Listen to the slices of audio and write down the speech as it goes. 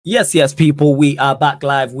Yes, people, we are back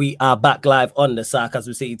live. We are back live on the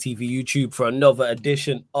Sarcasm City TV YouTube for another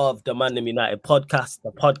edition of the ManDem United podcast,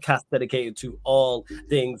 the podcast dedicated to all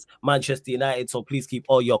things Manchester United. So please keep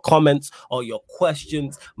all your comments, all your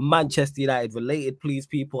questions, Manchester United related, please,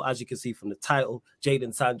 people. As you can see from the title,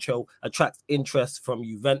 JADON Sancho attracts interest from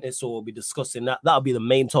Juventus. So we'll be discussing that. That'll be the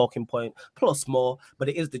main talking point, plus more. But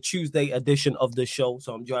it is the Tuesday edition of the show.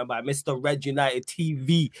 So I'm joined by Mr. Red United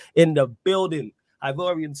TV in the building.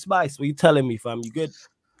 Ivorian Spice, what are you telling me, fam? You good?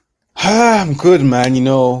 I'm good, man. You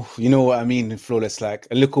know what I mean. Flawless, like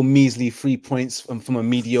a little measly 3 points from a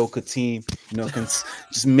mediocre team. Can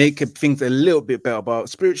just make things a little bit better. But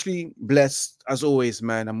spiritually blessed as always,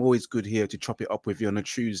 man. I'm always good here to chop it up with you on a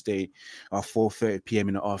Tuesday at 4:30 p.m.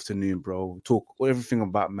 in the afternoon, bro. Talk everything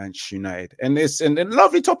about Manchester United, and it's a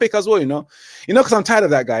lovely topic as well. Because I'm tired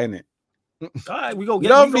of that guy, innit? All right, we go get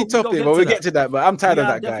Lovely we go topic, get but to we'll that. get to that. But I'm tired of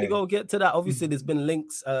that Definitely guy. gonna get to that. Obviously, there's been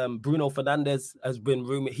links. Bruno Fernandes has been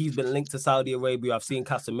rumored. He's been linked to Saudi Arabia. I've seen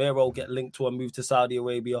Casemiro get linked to a move to Saudi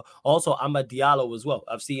Arabia. Also, Amad Diallo as well.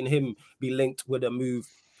 I've seen him be linked with a move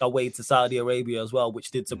away to Saudi Arabia as well, which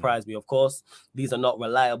did surprise me. Of course, these are not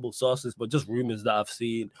reliable sources, but just rumors that I've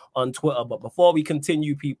seen on Twitter. But before we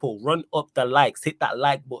continue, people, run up the likes, hit that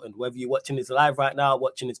like button. Whether you're watching this live right now,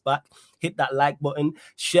 watching this back, hit that like button.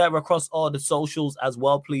 Share across all the socials as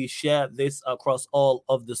well. Please share this across all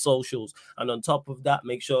of the socials. And on top of that,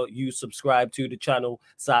 make sure you subscribe to the channel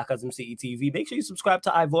Sarcasm City TV. Make sure you subscribe to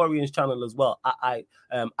Ivorian's channel as well at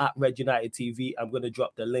Red United TV. I'm going to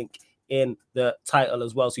drop the link in the title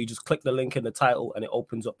as well. So you just click the link in the title and it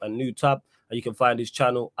opens up a new tab and you can find his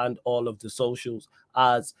channel and all of the socials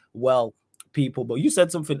as well, people. But you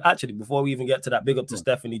said something actually before we even get to that. Big up to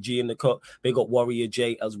Stephanie G in the cut. Big up Warrior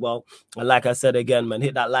J as well. And like I said again, man,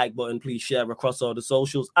 hit that like button. Please share across all the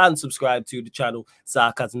socials and subscribe to the channel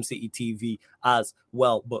Sarcasm City TV as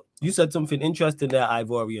well. But you said something interesting there,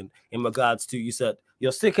 Ivorian, in regards to, you said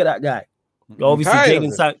you're sick of that guy. Obviously,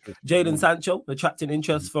 JADON Sancho attracting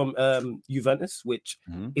interest from Juventus, which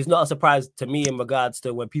is not a surprise to me in regards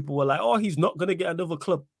to when people were like, oh, he's not going to get another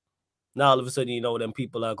club. Now, all of a sudden, then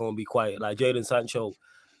people are going to be quiet. Like JADON Sancho,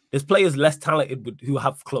 there's players less talented who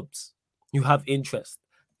have clubs, who have interest,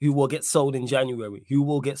 who will get sold in January, who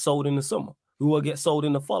will get sold in the summer, who will get sold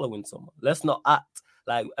in the following summer. Let's not act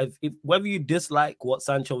like if whether you dislike what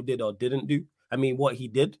Sancho did or didn't do, what he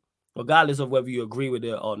did, regardless of whether you agree with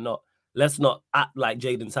it or not, let's not act like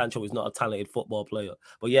JADON Sancho is not a talented football player.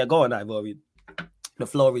 But yeah, go on, Ivorian. The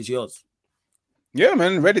floor is yours. Yeah,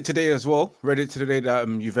 man. Read it today as well. Read it today that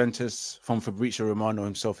Juventus, from Fabrizio Romano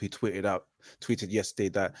himself, he tweeted yesterday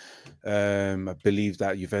that I believe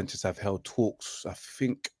that Juventus have held talks. I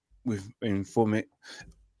think with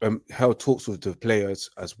held talks with the players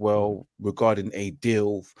as well regarding a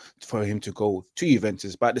deal for him to go to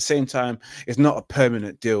Juventus. But at the same time, it's not a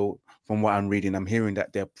permanent deal. From what I'm reading, I'm hearing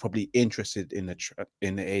that they're probably interested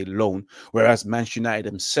in a loan, whereas Manchester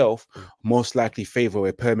United themselves most likely favor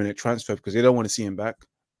a permanent transfer because they don't want to see him back.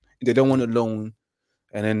 They don't want a loan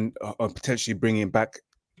and then potentially bring him back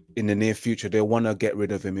in the near future. They want to get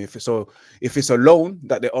rid of him. If it's a loan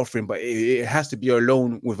that they're offering, but it has to be a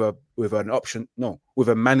loan with an option, with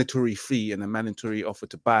a mandatory fee and a mandatory offer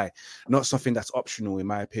to buy, not something that's optional, in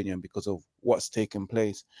my opinion, because of what's taken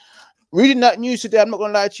place. Reading that news today, I'm not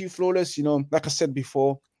gonna lie to you, Flawless. Like I said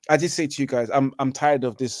before, I did say to you guys, I'm tired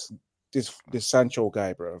of this Sancho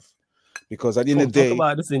guy, bro. Because at the end of the day, talk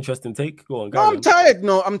about this interesting take. Go on, no, I'm tired.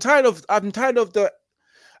 No, I'm tired of the.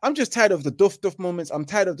 I'm just tired of the duff moments. I'm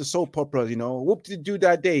tired of the soap opera. What did you do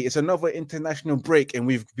that day? It's another international break, and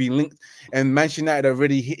we've been linked. And Manchester United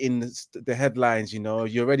already hitting the headlines.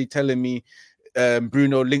 You're already telling me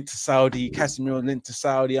Bruno linked to Saudi, Casemiro linked to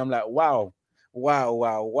Saudi. I'm like, wow.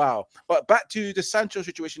 But back to the Sancho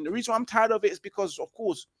situation. The reason why I'm tired of it is because, of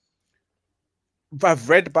course, I've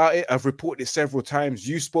read about it. I've reported it several times.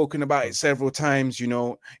 You've spoken about it several times.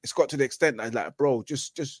 It's got to the extent that I'm like, bro,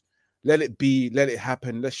 just let it be, let it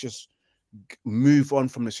happen. Let's just move on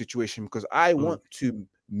from the situation because I want to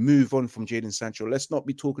move on from JADON Sancho. Let's not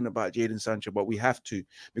be talking about JADON Sancho, but we have to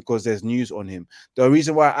because there's news on him. The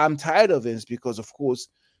reason why I'm tired of it is because, of course,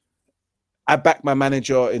 I back my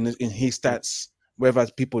manager in his stats, whether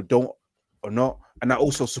people don't or not. And I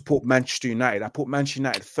also support Manchester United. I put Manchester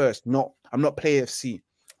United first. I'm not Play FC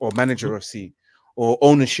or Manager FC or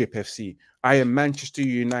Ownership FC. I am Manchester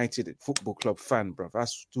United Football Club fan, bro.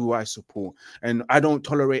 That's who I support. And I don't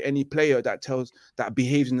tolerate any player that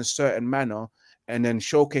behaves in a certain manner and then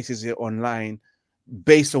showcases it online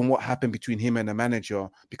based on what happened between him and the manager.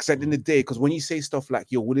 Because at the end of the day, because when you say stuff like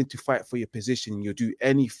you're willing to fight for your position, you'll do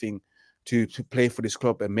anything to play for this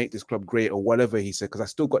club and make this club great or whatever he said, because I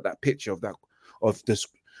still got that picture of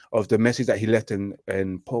the message that he left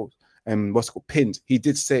and post and what's called pinned. He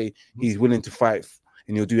did say he's willing to fight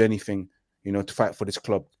and he'll do anything, to fight for this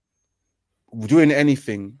club. Doing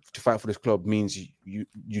anything to fight for this club means you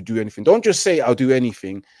do anything. Don't just say I'll do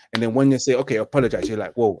anything, and then when they say okay, apologize, you're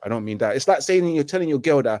like, whoa, I don't mean that. It's like saying you're telling your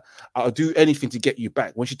girl that I'll do anything to get you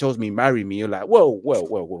back. When she tells me marry me, you're like, whoa,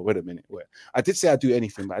 wait a minute. I did say I'll do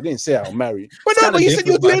anything, but I didn't say I'll marry. But no, but you said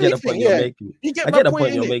you'll do anything. Yeah, you get the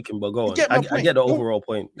point you're making, but go on. I get the overall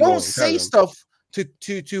point. Don't say stuff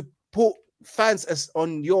to put fans as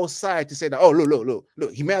on your side to say that, oh,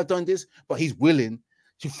 look, he may have done this, but he's willing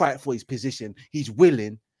to fight for his position. He's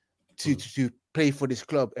willing to play for this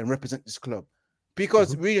club and represent this club,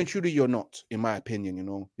 because really and truly, you're not, in my opinion.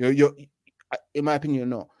 You're in my opinion, you're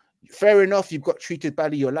not. Fair enough, you've got treated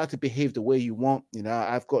badly. You're allowed to behave the way you want.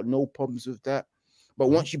 I've got no problems with that.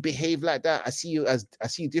 But once you behave like that, I see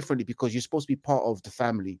you differently, because you're supposed to be part of the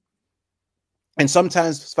family. And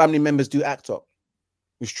sometimes family members do act up.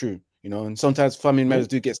 It's true. And sometimes family members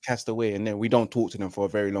do get cast away, and then we don't talk to them for a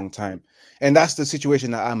very long time. And that's the situation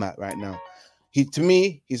that I'm at right now.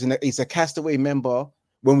 He's a castaway member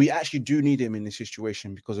when we actually do need him in this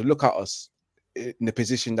situation, because look at us in the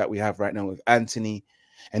position that we have right now with Anthony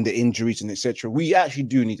and the injuries and etc. We actually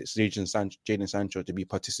do need JADON Sancho to be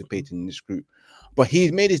participating in this group. But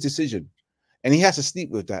he's made his decision, and he has to sleep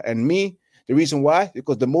with that. And the reason why,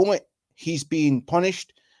 because the moment he's being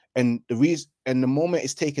punished, and the moment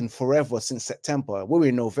it's taken forever since September, we're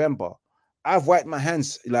in November. I've wiped my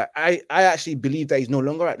hands. Like I actually believe that he's no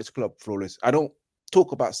longer at this club, Flawless. I don't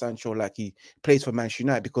talk about Sancho like he plays for Manchester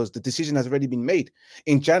United, because the decision has already been made.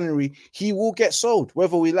 In January, he will get sold,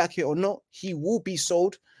 whether we like it or not. He will be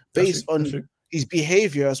sold based on his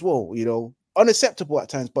behavior as well. Unacceptable at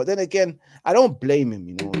times. But then again, I don't blame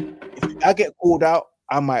him. If I get called out,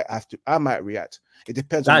 I might react. It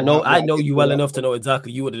depends. I know you well enough to know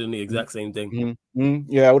exactly. You would have done the exact same thing.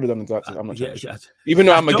 Yeah, I would have done exactly. I'm not sure. Even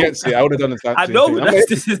though I'm against it, I would have done exactly. I know, but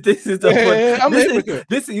this is the fun.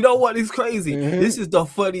 This you know what is crazy? This is the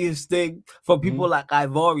funniest thing for people like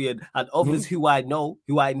Ivorian and others who I know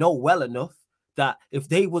well enough that if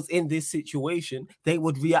they was in this situation, they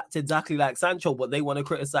would react exactly like Sancho, but they want to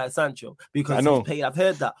criticize Sancho because he's paid. I've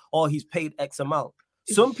heard that, or he's paid X amount.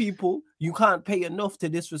 Some people, you can't pay enough to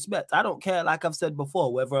disrespect. I don't care, like I've said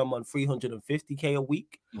before, whether I'm on 350k a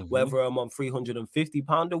week, whether I'm on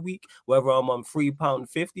 £350 a week, whether I'm on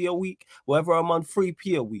 £3.50 a week, whether I'm on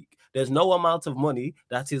 3p a week. There's no amount of money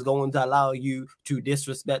that is going to allow you to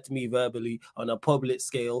disrespect me verbally on a public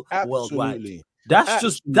scale worldwide. That's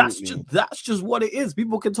just what it is.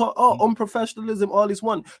 People can talk, unprofessionalism, all this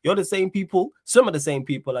one. You're the same people, some of the same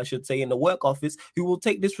people, I should say, in the work office who will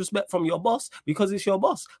take disrespect from your boss because it's your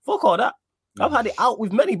boss. Fuck all that. I've had it out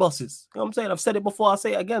with many bosses. You know what I'm saying? I've said it before, I'll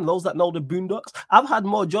say it again. Those that know the Boondocks, I've had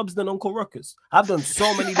more jobs than Uncle Ruckus. I've done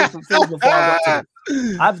so many different things before I got to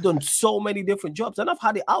them. I've done so many different jobs, and I've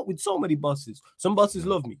had it out with so many bosses. Some bosses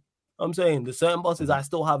love me. I'm saying the certain bosses I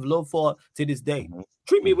still have love for to this day.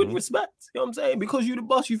 Treat me with respect. You know what I'm saying? Because you're the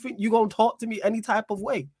boss, you think you're going to talk to me any type of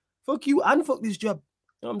way. Fuck you and fuck this job.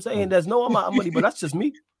 You know what I'm saying? There's no amount of money, but that's just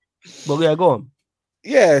me. But yeah, go on.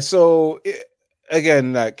 Yeah, so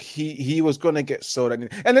again, like he was going to get sold. And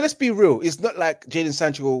then let's be real. It's not like JADON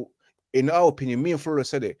Sancho, in our opinion, me and Flora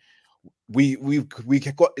said it. We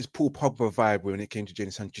got this Paul Pogba vibe when it came to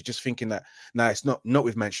JADON Sancho, just thinking that it's not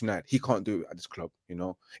with Manchester United. He can't do it at this club.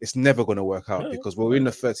 It's never going to work out because we're in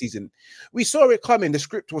the first season. We saw it coming. The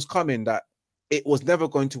script was coming that it was never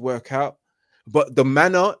going to work out. But the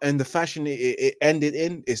manner and the fashion it ended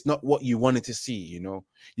in is not what you wanted to see.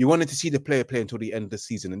 You wanted to see the player play until the end of the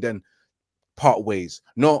season and then part ways,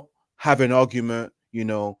 not have an argument,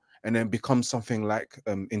 and then become something like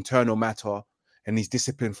internal matter, and he's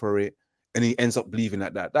disciplined for it. And he ends up leaving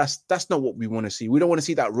at that. That's not what we want to see. We don't want to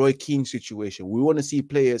see that Roy Keane situation. We want to see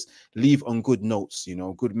players leave on good notes,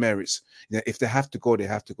 good merits. If they have to go, they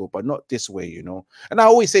have to go, but not this way, And I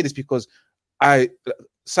always say this because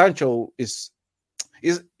Sancho is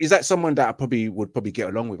that someone that I would get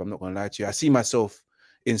along with. I'm not going to lie to you. I see myself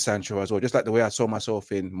in Sancho as well, just like the way I saw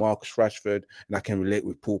myself in Marcus Rashford, and I can relate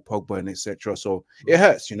with Paul Pogba and etc. So it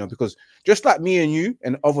hurts, because just like me and you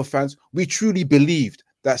and other fans, we truly believed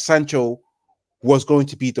that Sancho was going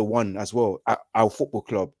to be the one as well at our football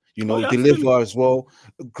club, deliver as well,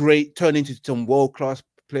 great, turn into some world-class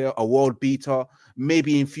player, a world beater.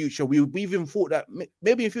 Maybe in future, we even thought that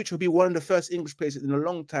maybe in future will be one of the first English players in a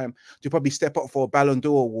long time to probably step up for a Ballon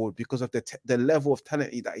d'Or award because of the level of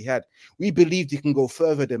talent that he had. We believed he can go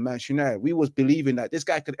further than Manchester United. We was believing that this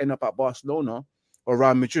guy could end up at Barcelona or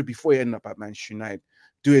Real Madrid before he ended up at Manchester United,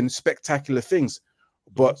 doing spectacular things.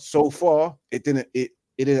 But so far, it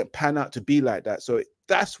didn't pan out to be like that. So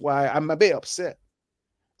that's why I'm a bit upset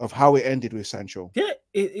of how it ended with Sancho. Yeah,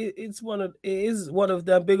 it is one of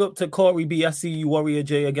them. Big up to Corey B. I see you, Warrior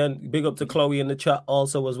J again. Big up to Chloe in the chat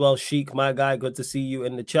also as well. Sheik, my guy, good to see you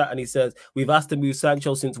in the chat. And he says, we've asked to move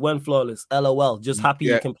Sancho since when, Flawless? LOL. Just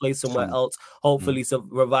happy he can play somewhere else. Hopefully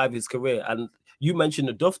revive his career. And you mentioned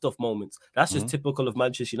the Duff moments. That's just typical of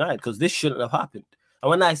Manchester United, because this shouldn't have happened. And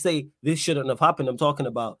when I say this shouldn't have happened, I'm talking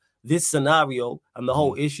about this scenario and the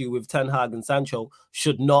whole issue with Ten Hag and Sancho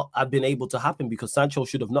should not have been able to happen, because Sancho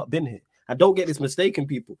should have not been here. And don't get this mistaken,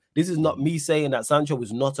 people. This is not me saying that Sancho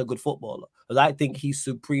is not a good footballer, because I think he's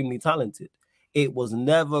supremely talented. It was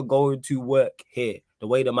never going to work here. The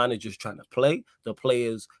way the manager's trying to play, the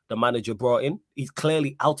players the manager brought in, he's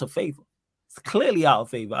clearly out of favor. It's clearly out of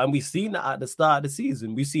favor. And we've seen that at the start of the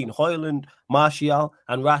season. We've seen Højlund, Martial,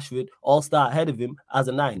 and Rashford all start ahead of him as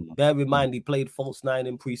a 9. Bear in mind, he played false 9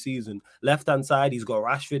 in pre-season. Left-hand side, he's got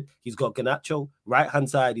Rashford, he's got Garnacho. Right-hand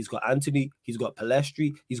side, he's got Anthony, he's got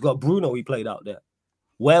Pellistri, he's got Bruno, he played out there.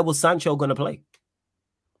 Where was Sancho going to play?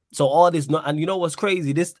 So all this, and you know what's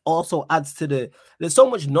crazy? This also adds to there's so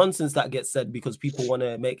much nonsense that gets said because people want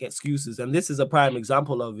to make excuses. And this is a prime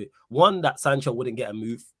example of it. One, that Sancho wouldn't get a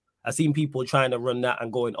move. I've seen people trying to run that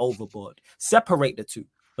and going overboard. Separate the two.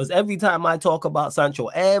 Because every time I talk about Sancho,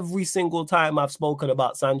 every single time I've spoken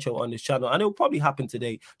about Sancho on this channel, and it'll probably happen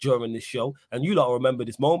today during this show, and you lot remember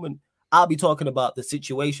this moment, I'll be talking about the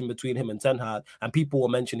situation between him and Ten Hag, and people will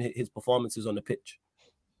mention his performances on the pitch.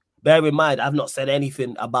 Bear in mind, I've not said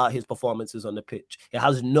anything about his performances on the pitch. It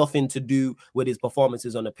has nothing to do with his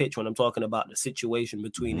performances on the pitch when I'm talking about the situation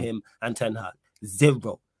between him and Ten Hag.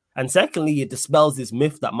 Zero. And secondly, it dispels this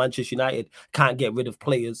myth that Manchester United can't get rid of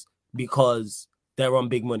players because they're on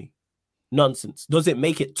big money. Nonsense. Does it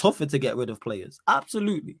make it tougher to get rid of players?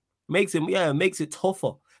 Absolutely. Makes it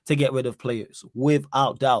tougher to get rid of players,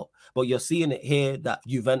 without doubt. But you're seeing it here that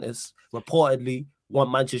Juventus reportedly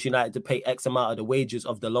want Manchester United to pay X amount of the wages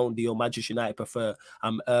of the loan deal. Manchester United prefer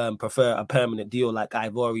a permanent deal, like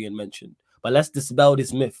Ivorian mentioned. But let's dispel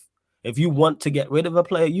this myth. If you want to get rid of a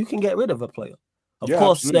player, you can get rid of a player. Of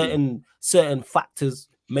course, absolutely. certain factors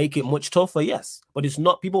make it much tougher, yes. But it's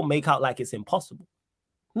not, people make out like it's impossible.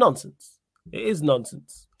 Nonsense. It is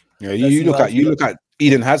nonsense. Yeah, you look at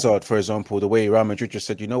Eden Hazard, for example, the way Real Madrid just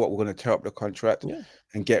said, you know what, we're going to tear up the contract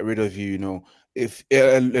and get rid of you, you know.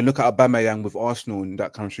 And look at Aubameyang with Arsenal in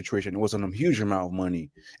that kind of situation. It wasn't a huge amount of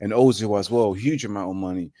money. And Ozil as well, huge amount of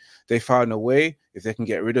money. They found a way, if they can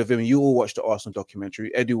get rid of him. You all watched the Arsenal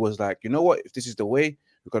documentary. Edu was like, you know what, if this is the way,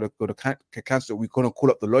 we're going to go to cancel. We're going to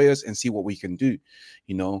call up the lawyers and see what we can do,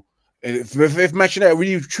 you know. If Manchester United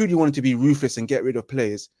really truly wanted to be ruthless and get rid of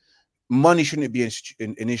players, money shouldn't be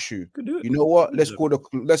an issue. You know what? Let's call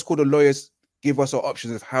the lawyers, give us our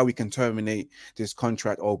options of how we can terminate this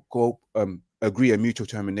contract or go agree a mutual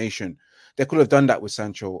termination. They could have done that with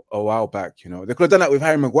Sancho a while back, you know. They could have done that with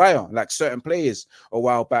Harry Maguire, like certain players a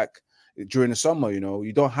while back during the summer, you know.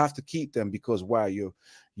 You don't have to keep them because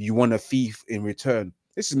you want a thief in return.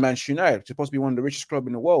 This is Manchester United. It's supposed to be one of the richest clubs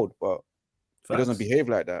in the world, but it doesn't behave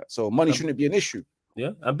like that. So money shouldn't be an issue.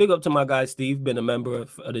 Yeah, and big up to my guy Steve, been a member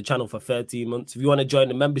of the channel for 13 months. If you want to join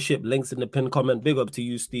the membership, links in the pinned comment. Big up to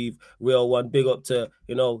you, Steve, real one. Big up to,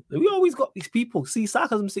 you know, we always got these people. See,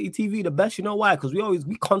 Sarcasm City TV, the best. You know why? Because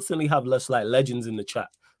we constantly have less like legends in the chat.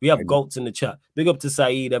 We have goats in the chat. Big up to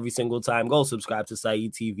Saeed every single time. Go subscribe to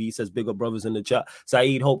Saeed TV. Says big up brothers in the chat.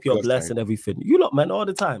 Saeed, hope you're blessed and everything. You look, man, all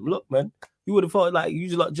the time. Look, man, you would have thought like you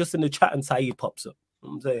just in the chat and Saeed pops up.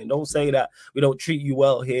 I'm saying, don't say that we don't treat you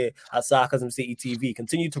well here at Sarcasm City TV.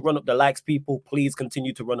 Continue to run up the likes, people. Please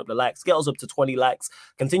continue to run up the likes. Get us up to 20 likes.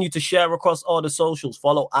 Continue to share across all the socials.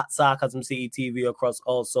 Follow at Sarcasm City TV across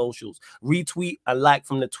all socials. Retweet and like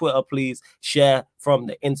from the Twitter, please. Share from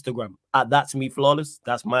the Instagram. At That's Me Flawless.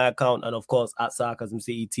 That's my account. And of course, at Sarcasm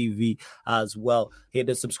City TV as well. Hit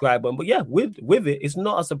the subscribe button. But yeah, with it, it's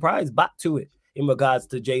not a surprise. Back to it. In regards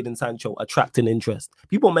to Jadon Sancho attracting interest.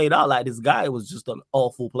 People made out like this guy was just an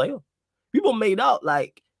awful player. People made out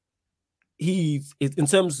like he's, in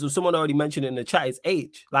terms of someone already mentioned in the chat, his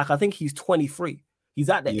age. Like, I think he's 23. He's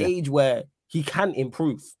at the age where he can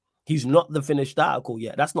improve. He's not the finished article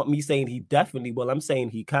yet. That's not me saying he definitely will. I'm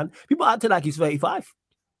saying he can. People acting like he's 35.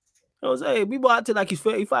 You know what I'm saying? People acting like he's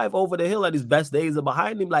 35 over the hill and his best days are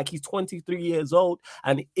behind him, like he's 23 years old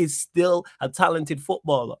and is still a talented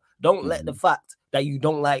footballer. Don't let the fact that you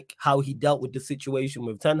don't like how he dealt with the situation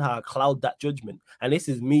with Ten Hag cloud that judgment. And this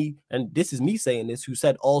is me saying this, who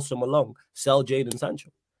said all summer long, sell Jadon Sancho.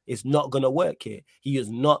 It's not going to work here. He is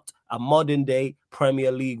not a modern day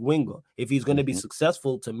Premier League winger. If he's going to be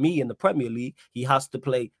successful to me in the Premier League, he has to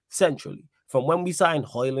play centrally. From when we signed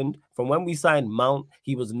Højlund, from when we signed Mount,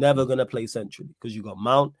 he was never going to play centrally because you got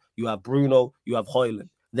Mount, you have Bruno, you have Højlund.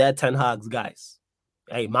 They're Ten Hag's guys.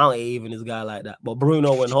 Hey, Mount ain't even his guy like that. But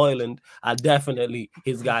Bruno and Højlund are definitely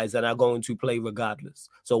his guys and are going to play regardless.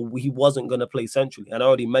 So he wasn't going to play centrally. And I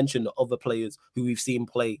already mentioned the other players who we've seen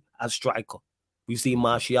play as striker. We've seen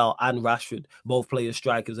Martial and Rashford both play as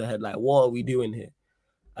strikers ahead. Like, what are we doing here?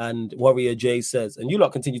 And Warrior J says, and you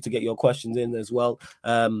lot continue to get your questions in as well.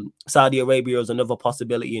 Saudi Arabia is another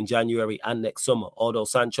possibility in January and next summer, although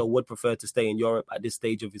Sancho would prefer to stay in Europe at this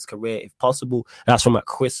stage of his career if possible. That's from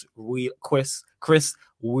Chris Wheeler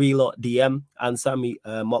DM and Sammy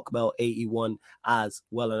Mockbell 81 as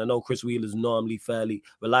well. And I know Chris Wheeler is normally fairly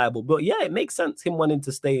reliable, but yeah, it makes sense him wanting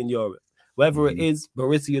to stay in Europe. Whether it is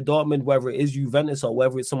Borussia Dortmund, whether it is Juventus, or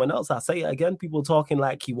whether it's someone else, I say it again, people talking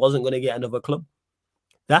like he wasn't going to get another club.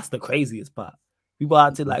 That's the craziest part. People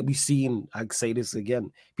acted like we've seen, I say this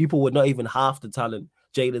again, people with not even half the talent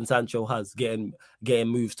JADON Sancho has getting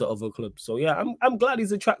moves to other clubs. So yeah, I'm glad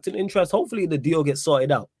he's attracting interest. Hopefully the deal gets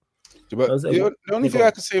sorted out. But the only thing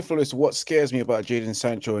I can say for this, what scares me about JADON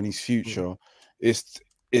Sancho and his future is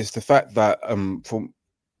the fact that from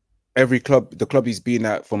every club, the club he's been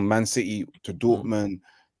at, from Man City to Dortmund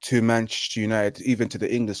to Manchester United, even to the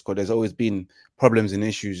English squad, there's always been problems and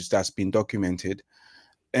issues that's been documented.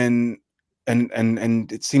 And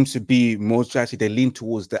it seems to be most likely they lean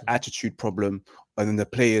towards the attitude problem and then the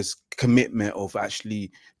players' commitment of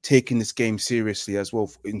actually taking this game seriously as well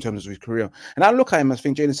in terms of his career. And I look at him, I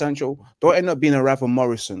think JADON Sancho don't end up being a Rafa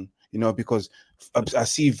Morrison, you know, because I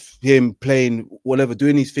see him playing whatever,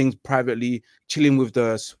 doing these things privately, chilling with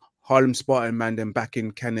the Harlem Spartan ManDem back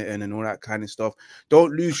in Kenneton and all that kind of stuff.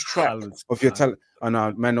 Don't lose track of your talent. I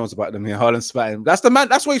know, man knows about them here. Harlem Spartan. That's the man.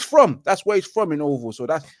 That's where he's from. That's where he's from in Oval. So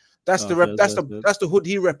that's the hood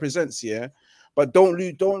he represents. Yeah, but don't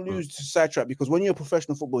lose sidetrack, because when you're a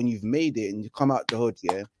professional footballer and you've made it and you come out the hood,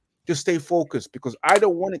 yeah, just stay focused, because I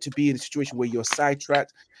don't want it to be in a situation where you're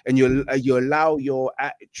sidetracked and you allow your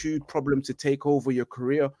attitude problem to take over your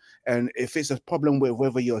career. And if it's a problem with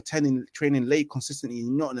whether you're training late consistently,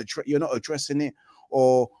 you're not addressing it,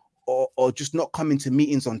 or just not coming to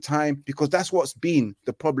meetings on time, because that's what's been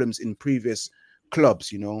the problems in previous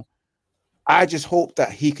clubs, you know. I just hope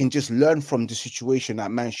that he can just learn from the situation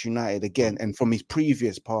at Manchester United again and from his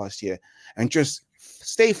previous past year and just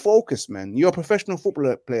stay focused, man. You're a professional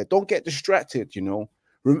football player. Don't get distracted, you know.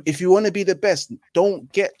 If you want to be the best,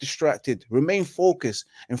 don't get distracted. Remain focused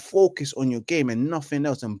and focus on your game and nothing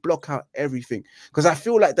else, and block out everything. Because I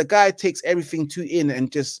feel like the guy takes everything too in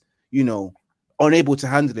and just, you know, unable to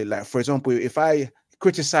handle it. Like, for example, if I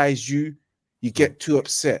criticize you, you get too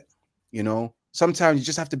upset, you know. Sometimes you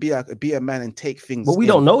just have to be a man and take things. But we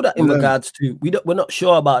don't know that in regards to we're not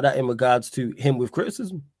sure about that in regards to him with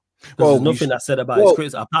criticism. Well, there's nothing that's said about his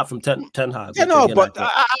criticism apart from Ten Hag. Yeah, no, but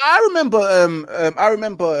I remember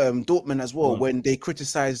Dortmund as well, when they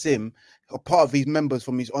criticized him. A part of his members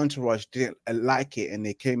from his entourage didn't like it, and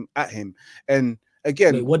they came at him. And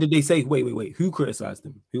again, what did they say? Wait. Who criticized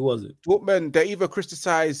him? Who was it? Dortmund. They either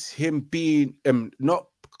criticized him being not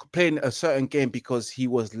playing a certain game because he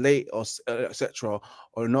was late or etc.,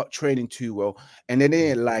 or not training too well, and they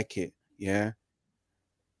didn't like it. Yeah.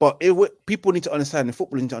 But people need to understand, and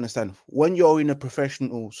football need to understand, when you're in a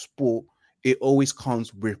professional sport, it always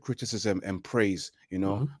comes with criticism and praise, you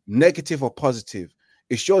know, negative or positive.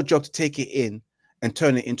 It's your job to take it in and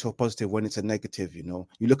turn it into a positive when it's a negative, you know.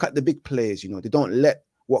 You look at the big players, you know, they don't let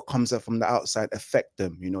what comes up from the outside affect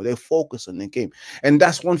them, you know. They focus on their game. And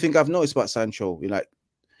that's one thing I've noticed about Sancho. You're like,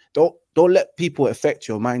 don't let people affect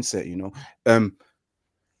your mindset, you know.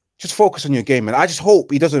 Just focus on your game, and I just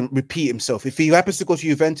hope he doesn't repeat himself. If he happens to go to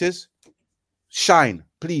Juventus, shine,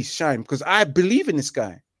 please shine, because I believe in this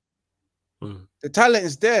guy. The talent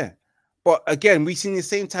is there, but again, we've seen the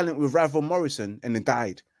same talent with Ravel Morrison, and it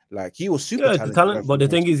died. Like, he was super talented. But the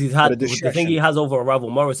thing is, the thing he has over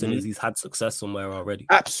Ravel Morrison is he's had success somewhere already.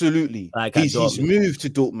 Absolutely, like he's moved to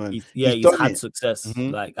Dortmund. He's had success,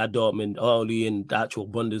 like at Dortmund, not only in the actual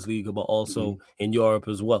Bundesliga, but also in Europe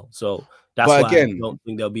as well. So that's why I don't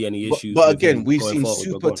think there'll be any issues. But again, we've seen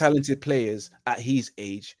super talented players at his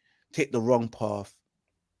age take the wrong path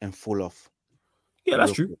and fall off. Yeah,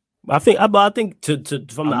 that's true. I think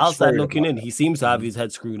from the outside looking in, he seems to have his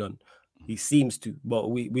head screwed on. He seems to,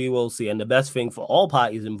 but we will see. And the best thing for all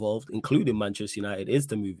parties involved, including Manchester United, is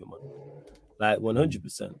to move him on. Like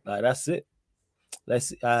 100%. Like, that's it.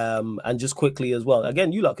 Let's and just quickly as well.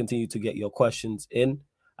 Again, you lot continue to get your questions in.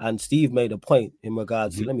 And Steve made a point in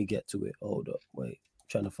regards to, let me get to it. Hold up, wait, I'm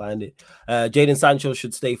trying to find it. Jadon Sancho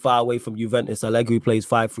should stay far away from Juventus. Allegri plays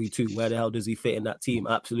 5-3-2. Where the hell does he fit in that team?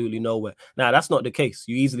 Absolutely nowhere. Now, that's not the case.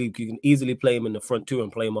 You can easily play him in the front two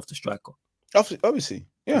and play him off the striker. Obviously,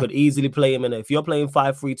 yeah. You could easily play him in it. If you're playing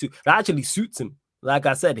 5-3-2, that actually suits him. Like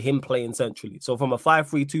I said, him playing centrally. So from a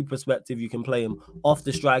 5-3-2 perspective, you can play him off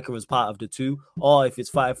the striker as part of the two. Or if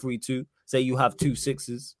it's 5-3-2, say you have 2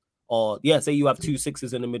 6s. Say you have 2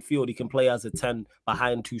 6s in the midfield, he can play as a 10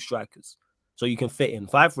 behind 2 strikers. So you can fit in.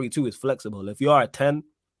 5-3-2 is flexible. If you are a 10,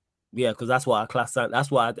 because that's what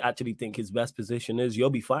that's what I actually think his best position is, you'll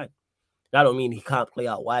be fine. That don't mean he can't play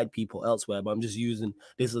out wide people elsewhere, but I'm just using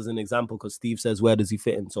this as an example because Steve says, where does he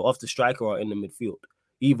fit in? So off the striker or in the midfield.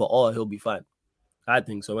 Either or, he'll be fine. I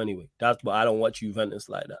think so anyway. But I don't watch Juventus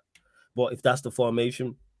like that. But if that's the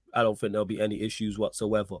formation, I don't think there'll be any issues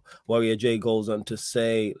whatsoever. Warrior J goes on to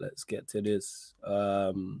say, let's get to this.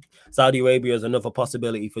 Saudi Arabia is another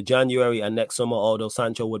possibility for January and next summer, although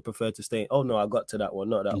Sancho would prefer to stay. Oh, no, I got to that one.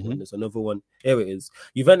 Not that one. There's another one. Here it is.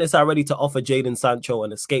 Juventus are ready to offer Jadon Sancho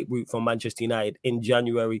an escape route from Manchester United in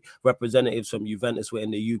January. Representatives from Juventus were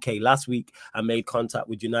in the UK last week and made contact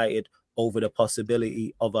with United over the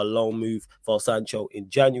possibility of a loan move for Sancho in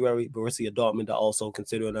January. Borussia Dortmund are also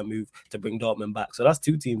considering a move to bring Dortmund back. So that's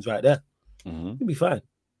 2 teams right there. He'll be fine.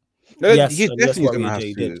 Yes, he's definitely going to have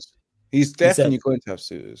suitors. He's definitely going to have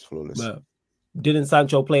suitors, flawless. But didn't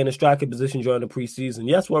Sancho play in a striker position during the preseason?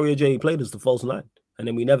 Yes, Warrior J, he played as the false 9. And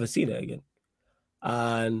then we never see that again.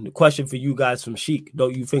 And question for you guys from Sheik.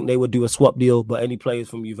 Don't you think they would do a swap deal, but any players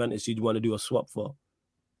from Juventus you'd want to do a swap for?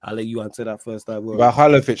 I'll let you answer that first.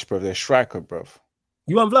 Vlahovic, bro, they're striker, bro.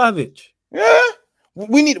 You want Vlahovic? Yeah.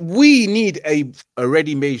 We need a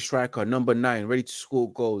ready-made striker, number 9, ready to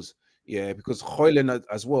score goals. Yeah, because Højlund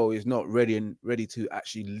as well is not ready to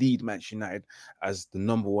actually lead Manchester United as the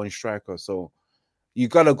number 1 striker. So you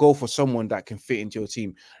gotta go for someone that can fit into your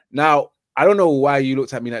team. Now, I don't know why you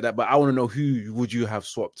looked at me like that, but I want to know who would you have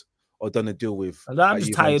swapped or done a deal with. I'm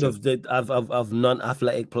just tired of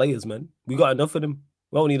non-athletic players, man. We got enough of them.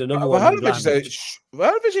 We don't need another one.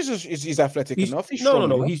 Vlahovic is athletic enough. He's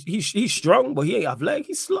strong enough. He's strong, but he ain't athletic.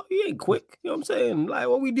 He's slow. He ain't quick. You know what I'm saying? Like,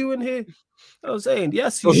 what we doing here? You know what I'm saying?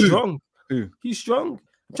 Yes, he's strong. He's strong.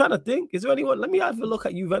 I'm trying to think. Is there anyone? Let me have a look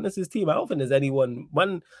at Juventus' team. I don't think there's anyone.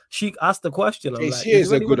 When Sheik asked the question, I'm like,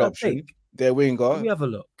 is a good option. Their winger. Let me have a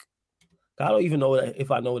look. I don't even know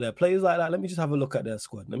if I know their players like that. Let me just have a look at their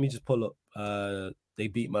squad. Let me just pull up. They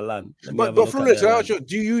beat Milan. But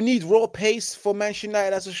do you need raw pace for Manchester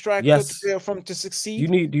United as a striker to succeed? You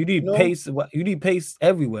need pace. You need pace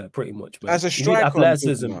everywhere, pretty much. Man. As a striker,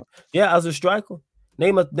 athleticism. Yeah, as a striker.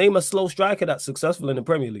 Name a slow striker that's successful in the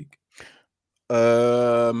Premier League.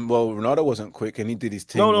 Well, Ronaldo wasn't quick and he did his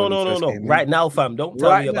thing. No. Right now, fam. Don't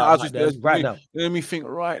tell me about right now. Let me think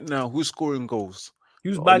right now. Who's scoring goals?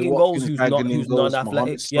 Who's bagging goals? Who's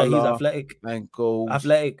non-athletic? Yeah, he's athletic.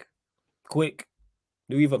 Athletic, quick.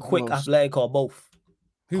 They're either quick, athletic, or both.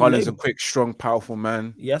 Haaland's a quick, strong, powerful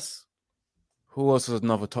man. Yes. Who else is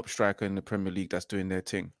another top striker in the Premier League that's doing their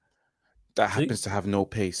thing? That happens to have no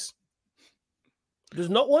pace. There's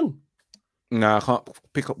not one. No, I can't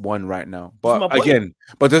pick up one right now. But again,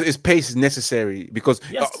 his pace is necessary because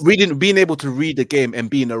being able to read the game and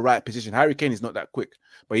be in the right position. Harry Kane is not that quick,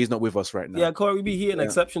 but he's not with us right now. Yeah, Corey B, he an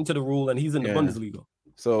exception to the rule, and he's in the Bundesliga.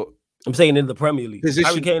 So I'm saying in the Premier League,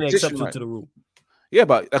 Harry Kane an exception to the rule. Yeah,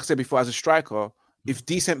 but like I said before, as a striker, if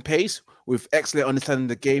decent pace with excellent understanding of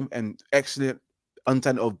the game and excellent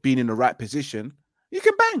understanding of being in the right position, you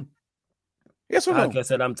can bang. Yes or no? Like I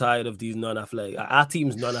said, I'm tired of these non-athletic. Our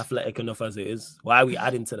team's non-athletic enough as it is. Why are we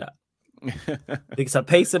adding to that? It's a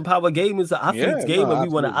pace and power game. It's an athlete's game, and we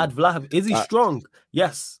want to add Vlahovic. Is he strong?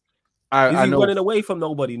 Yes. Is he running away from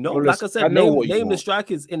nobody? No. Well, like I said, name the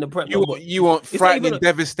strikers in the Premier. You want frightening,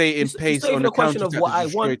 devastating pace on the question of what I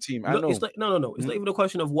want. Team. No. It's not even a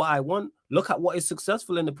question of what I want. Look at what is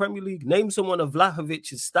successful in the Premier League. Name someone of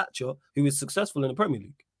Vlahovic's stature who is successful in the Premier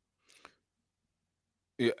League.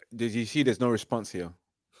 Yeah, did you see? There's no response here.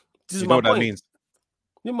 This is my point. What that means?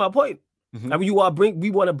 This is my point. I mean, we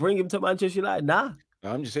want to bring him to Manchester United. Nah,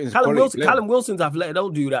 I'm just saying. Callum Wilson's athletic.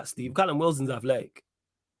 Don't do that, Steve. Callum Wilson's athletic.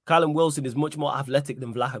 Callum Wilson is much more athletic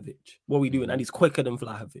than Vlahovic. What are we doing? And he's quicker than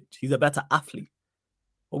Vlahovic. He's a better athlete.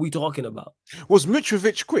 What are we talking about? Was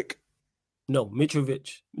Mitrovic quick? No,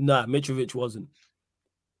 Mitrovic wasn't.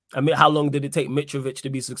 I mean, how long did it take Mitrovic to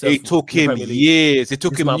be successful? It took him years. It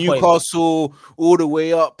took him Newcastle all the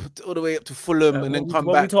way up to Fulham, and then come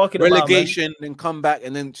back. Relegation, then come back,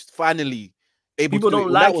 and then finally able people to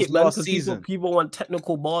don't like it, man. Because people want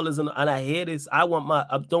technical ballers, and I hear this. I want my.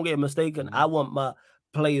 Don't get mistaken. I want my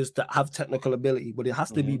players that have technical ability, but it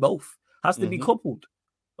has to be both. Has to be coupled.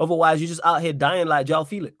 Otherwise, you're just out here dying like João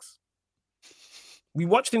Felix. We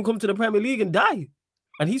watched him come to the Premier League and die,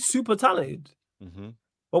 and he's super talented.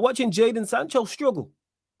 But watching Jadon Sancho struggle,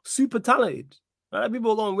 super talented. Right?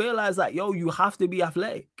 People are going to realize that, yo, you have to be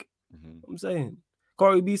athletic. I'm saying.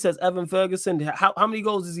 Corey B says, Evan Ferguson, how many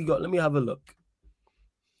goals has he got? Let me have a look.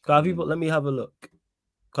 Let me have a look.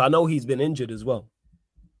 Because I know he's been injured as well.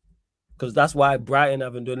 Because that's why Brighton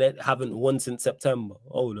haven't won since September.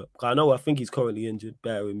 Hold up. I think he's currently injured.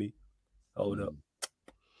 Bear with me. Hold up.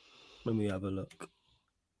 Let me have a look.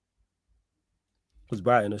 Because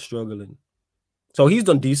Brighton are struggling. So he's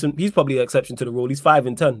done decent. He's probably an exception to the rule. He's 5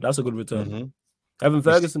 in 10. That's a good return. Evan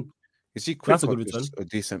Ferguson. Is he quick? That's a good return. A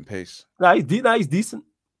decent pace. Nah, he's decent.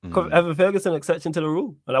 Evan Ferguson, exception to the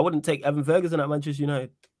rule. And I wouldn't take Evan Ferguson at Manchester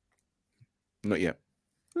United. Not yet.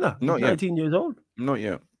 No, not 19 years old. Not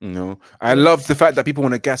yet. No. I love the fact that people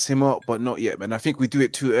want to gas him up, but not yet, man. I think we do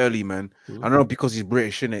it too early, man. I don't know, because he's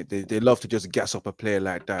British, innit? They love to just gas up a player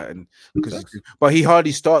like that. And but he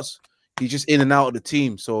hardly starts. He's just in and out of the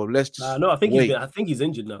team. So let's just no, I think he's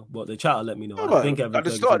injured now. But the chat will let me know. No, I think at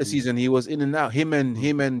the start of the season, he was in and out. Him and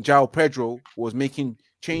João Pedro was making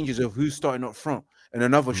changes of who's starting up front and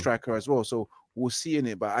another striker as well. So we'll see in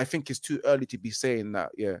it. But I think it's too early to be saying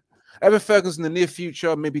that. Yeah. Evan Ferguson in the near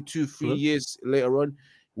future, maybe 2-3 years later on,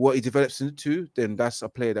 what he develops into, then that's a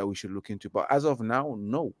player that we should look into. But as of now,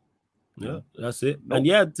 no. Yeah, that's it. No. And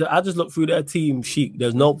I just look through their team sheet.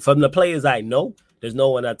 There's no, from the players I know, there's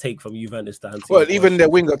no one I take from Juventus. Well, even their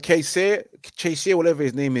winger, Chase, whatever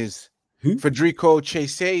his name is. Who? Federico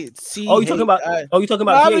Chase. You talking about?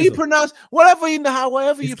 However you pronounce, whatever you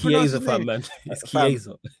pronounce. Chiesa, fam, man. It's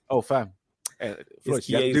Chiesa. Oh, fam. Floyd,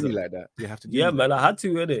 you have to do me like that. You have to do me man. I had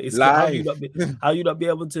to, innit? It's how you not be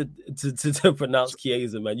able to pronounce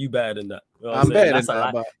Chiesa, man. You better than that. You know I'm better than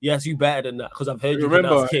that. But... Yes, you better than that, because I've heard you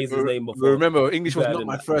pronounce Chiesa's name before. Remember, English was not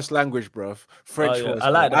my first language, bro. French was. I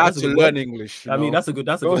like that. I had to learn English. I mean, that's a good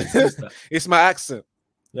excuse. It's my accent.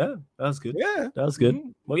 Yeah, that's good. Yeah, that's good.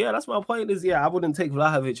 Well, yeah, that's my point. Is I wouldn't take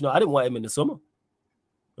Vlahovic. No, I didn't want him in the summer.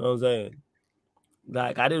 You know what I'm saying?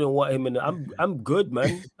 Like, I didn't want him in the... I'm good,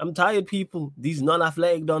 man. I'm tired, people. These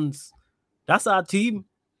non-athletic dons. That's our team.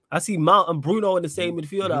 I see Mount and Bruno in the same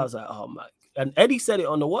midfield. I was like, oh, my... And Eddie said it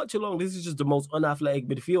on the watch-along. This is just the most unathletic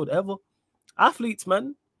midfield ever. Athletes,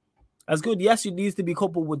 man. As good. Yes, it needs to be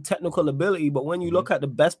coupled with technical ability, but when you look at the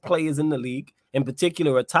best players in the league, in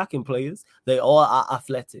particular attacking players, they all are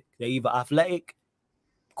athletic. They're either athletic,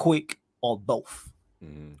 quick, or both.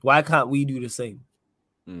 Why can't we do the same?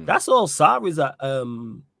 That's all Sarr is at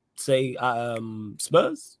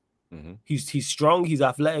Spurs. He's strong, he's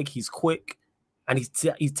athletic, he's quick, and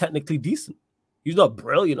he's technically decent. He's not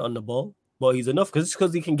brilliant on the ball, but he's enough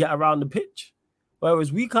because he can get around the pitch.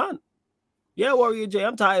 Whereas we can't. Yeah, Warrior J,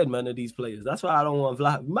 I'm tired, man, of these players. That's why I don't want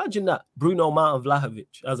Vlahovic. Imagine that. Bruno Mount and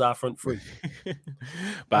Vlahovic as our front three.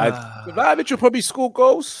 But Vlahovic will probably score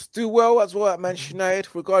goals, do well as well at Manchester United,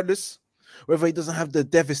 regardless. Whether he doesn't have the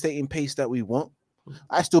devastating pace that we want.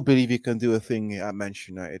 I still believe he can do a thing at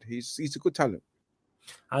Manchester United. He's a good talent.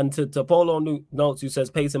 And to Polo Notes, who says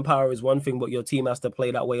pace and power is one thing, but your team has to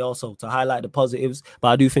play that way also to highlight the positives. But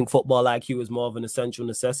I do think football IQ is more of an essential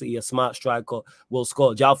necessity. A smart striker will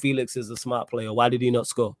score. João Felix is a smart player. Why did he not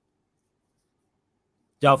score?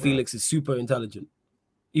 João Felix is super intelligent,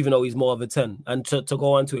 even though he's more of a 10. And to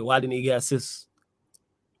go on to it, why didn't he get assists?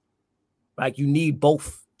 Like, you need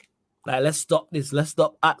both. Like, let's stop this. Let's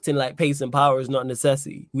stop acting like pace and power is not a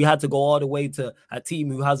necessity. We had to go all the way to a team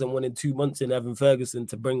who hasn't won in 2 months in Evan Ferguson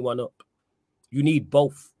to bring one up. You need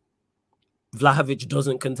both. Vlahovic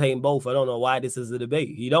doesn't contain both. I don't know why this is a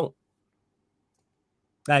debate. He don't.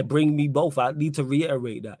 Like, bring me both. I need to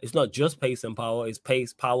reiterate that. It's not just pace and power. It's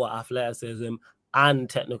pace, power, athleticism, and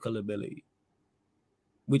technical ability.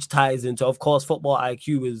 Which ties into, of course, football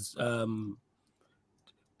IQ is...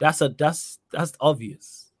 That's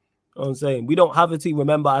obvious. You know what I'm saying? We don't have a team.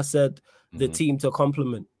 Remember, I said the team to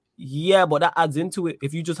complement. Yeah, but that adds into it.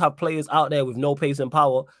 If you just have players out there with no pace and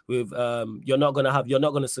power, with you're not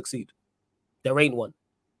gonna succeed. There ain't one.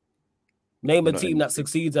 Name a team that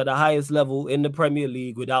succeeds at the highest level in the Premier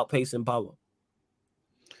League without pace and power.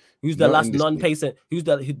 Who's the last non-pacing?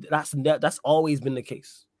 That's always been the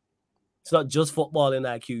case. It's not just football in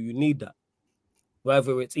IQ. You need that.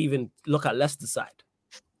 Whether it's even look at Leicester side.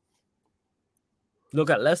 Look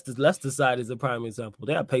at Leicester. Leicester side is a prime example.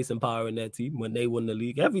 They have pace and power in their team when they won the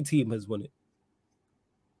league. Every team has won it.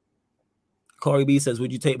 Corey B says,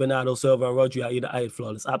 would you take Bernardo Silva and Rodri at United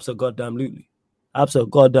flawless? Absolutely.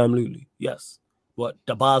 Yes. But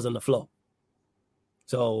the bar's on the floor.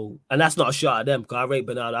 So, and that's not a shot at them because I rate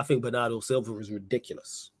Bernardo. I think Bernardo Silva is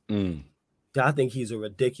ridiculous. Yeah, I think he's a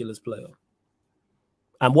ridiculous player.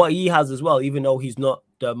 And what he has as well, even though he's not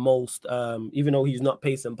the most, even though he's not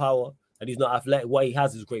pace and power and he's not athletic, what he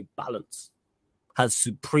has is great balance. Has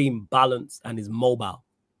supreme balance and is mobile.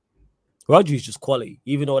 Rodri's just quality,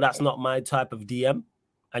 even though that's not my type of DM,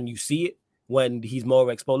 and you see it when he's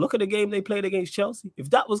more exposed. Look at the game they played against Chelsea. If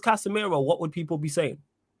that was Casemiro, what would people be saying?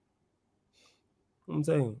 I'm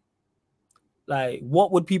saying, like,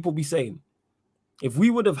 what would people be saying? If we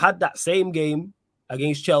would have had that same game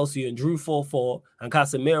against Chelsea and drew 4-4 and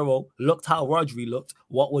Casemiro looked how Rodri looked,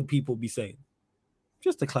 what would people be saying?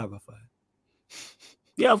 Just to clarify.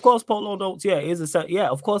 Yeah, of course, Polo notes. Yeah,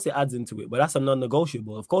 of course it adds into it, but that's a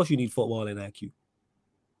non-negotiable. Of course you need footballing IQ.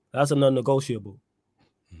 That's a non-negotiable.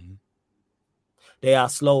 Mm-hmm. They are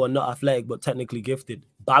slow and not athletic, but technically gifted.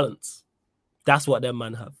 Balance. That's what them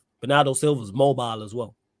man have. Bernardo Silva's mobile as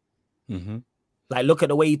well. Mm-hmm. Like, look at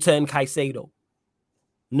the way he turned Caicedo.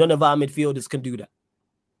 None of our midfielders can do that.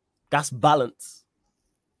 That's balance.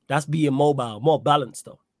 That's being mobile. More balanced,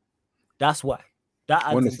 though. That's why. That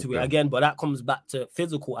adds into it again, but that comes back to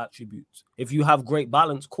physical attributes. If you have great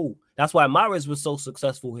balance, cool. That's why Mahrez was so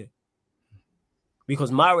successful here.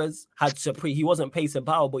 Because Mahrez had he wasn't pace and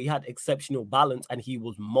power, but he had exceptional balance and he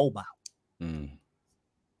was mobile.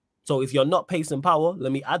 So if you're not pace and power,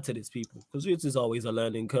 let me add to this, people, because this is always a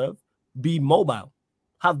learning curve. Be mobile.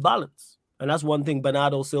 Have balance. And that's one thing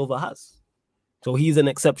Bernardo Silva has. So he's an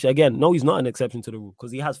exception. Again, no, he's not an exception to the rule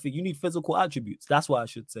because you need physical attribuutes. That's what I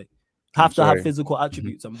should say. Have to have physical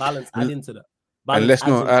attributes and balance add into that. And let's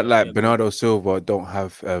not act like Bernardo Silva don't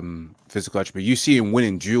have physical attributes. You see him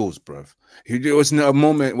winning duels, bruv. There was a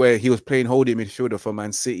moment where he was playing holding midfielder for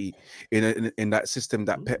Man City in that system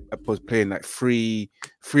that Pep was playing, like three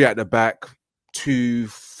at the back,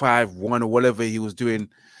 2-5-1 or whatever he was doing,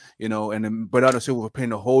 you know. And then Bernardo Silva was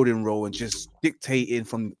playing a holding role and just dictating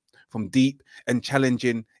from deep and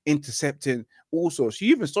challenging, intercepting. Also, so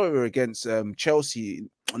you even saw her against Chelsea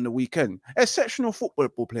on the weekend. Exceptional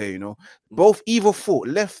football player, you know. Both either foot,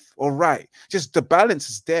 left or right. Just the balance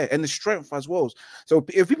is there and the strength as well. So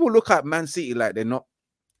if people look at Man City like they're not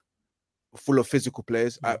full of physical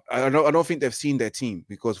players, I don't think they've seen their team,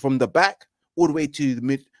 because from the back all the way to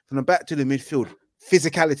the back to the midfield,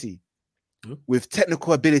 physicality with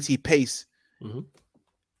technical ability, pace.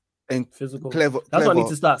 And physical, clever. That's what I need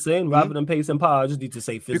to start saying rather than pace and power. I just need to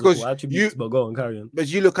say physical attributes. But go on, carry on. But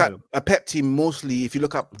you look at a Pep team mostly. If you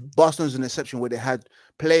look at Barcelona's an exception where they had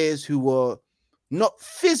players who were not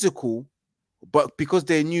physical, but because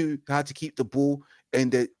they knew how to keep the ball and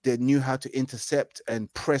they knew how to intercept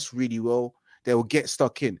and press really well, they will get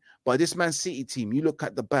stuck in. But this Man City team, you look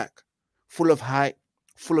at the back, full of height,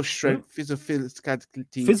 full of strength,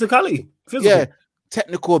 physicality, yeah,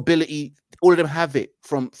 technical ability. All of them have it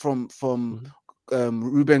from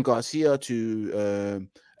Ruben Garcia to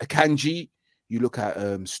Akanji. You look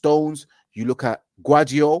at Stones. You look at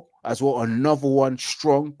Guardiola as well. Another one,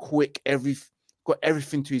 strong, quick, got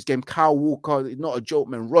everything to his game. Kyle Walker, not a joke,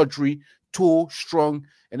 man. Rodri, tall, strong,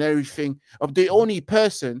 and everything. The only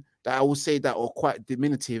person that I would say that are quite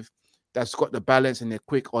diminutive, that's got the balance and they're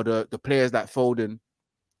quick, are the players like Foden,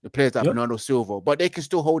 the players like Bernardo Silva, but they can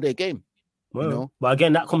still hold their game. Well, you know? But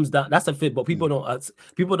again, that comes down. That's a fit, but people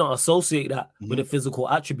don't associate that with a physical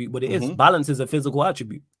attribute. But it is balance is a physical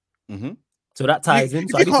attribute. So that ties in.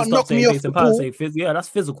 So I need to stop saying pace and power. Say that's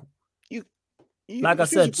physical. Like I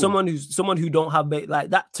said, someone who don't have like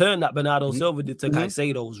that turn that Bernardo Silva did to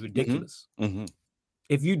Caicedo was ridiculous.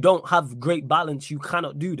 If you don't have great balance, you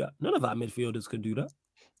cannot do that. None of our midfielders can do that.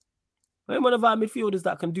 Ain't one of our midfielders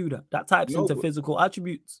that can do that. That types into physical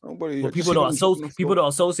attributes. But people don't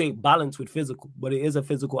associate balance with physical, but it is a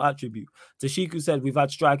physical attribute. Tashiku said we've had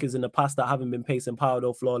strikers in the past that haven't been pace and power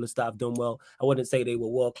though, flawless, that have done well. I wouldn't say they were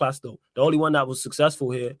world class though. The only one that was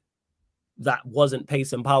successful here that wasn't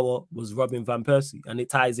pace and power was Robin van Persie, and it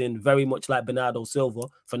ties in very much like Bernardo Silva.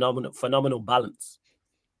 Phenomenal balance.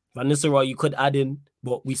 Van Nistelrooy you could add in,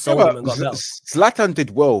 but we sold him and got better. Zlatan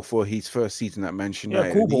did well for his first season at Manchester United.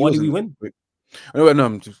 Yeah, cool, but what did we win? No,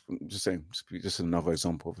 I'm just saying, just another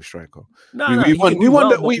example of a striker. We're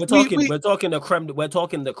talking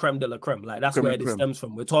the creme de la creme. Like that's where this stems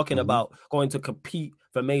from. We're talking about going to compete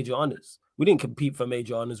for major honors. We didn't compete for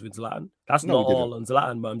major honors with Zlatan. That's not all on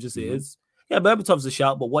Zlatan, but I'm just saying Berbatov's a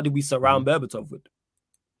shout, but what did we surround Berbatov with?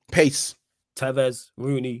 Pace. Tevez,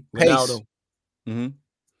 Rooney, Ronaldo.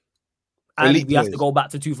 And we have to go back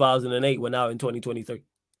to 2008. We're now in 2023,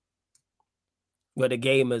 where the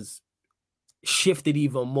game has shifted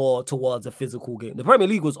even more towards a physical game. The Premier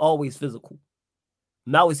League was always physical.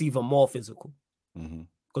 Now it's even more physical.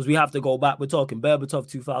 Because we have to go back. We're talking Berbatov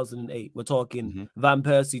 2008. We're talking Van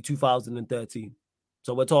Persie 2013.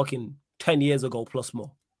 So we're talking 10 years ago plus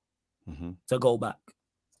more to go back.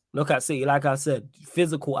 Look at City, like I said,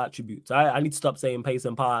 physical attributes. I need to stop saying pace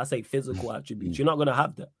and power. I say physical attributes. You're not going to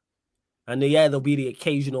have that. And there'll be the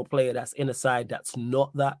occasional player that's in a side that's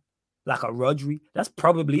not that, like a Rodri. That's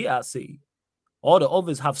probably it at City. All the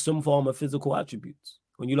others have some form of physical attributes.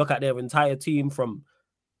 When you look at their entire team from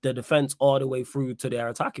the defense all the way through to their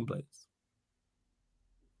attacking players.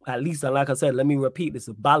 At least, and like I said, let me repeat this,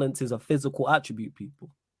 balance is a physical attribute, people.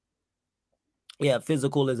 Yeah,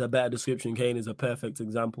 physical is a better description. Kane is a perfect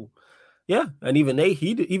example. Yeah, and even they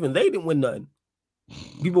didn't win nothing.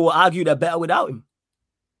 People will argue they're better without him.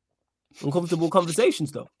 Uncomfortable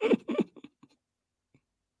conversations, though.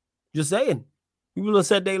 Just saying. People have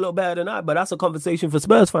said they look better than I, but that's a conversation for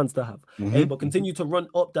Spurs fans to have. Hey, but continue to run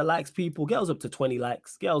up the likes, people. Get us up to 20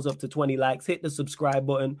 likes. Get us up to 20 likes. Hit the subscribe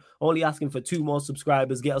button. Only asking for 2 more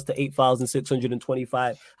subscribers. Get us to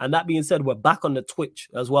 8,625. And that being said, we're back on the Twitch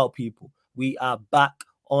as well, people. We are back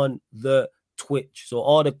on the Twitch. So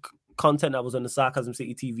all the content that was on the Sarcasm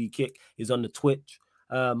City TV kick is on the Twitch.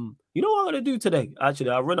 You know what I'm going to do today? Actually,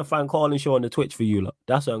 I'll run a fan calling show on the Twitch for you lot.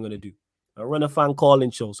 That's what I'm going to do. I run a fan calling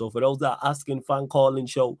show. So for those that are asking, fan calling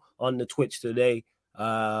show on the Twitch today.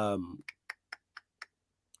 What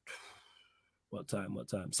time?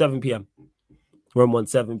 7 p.m. Run one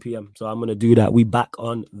 7 p.m. So I'm gonna do that. We back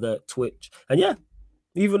on the Twitch. And yeah,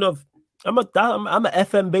 even if I'm a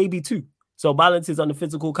FM baby too. So balance is on the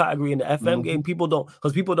physical category in the FM game. People don't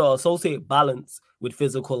associate balance with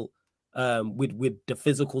physical, with the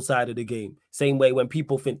physical side of the game. Same way when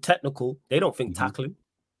people think technical, they don't think tackling.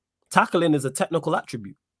 Tackling is a technical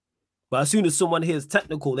attribute. But as soon as someone hears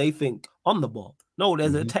technical, they think on the ball. No,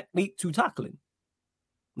 there's a technique to tackling.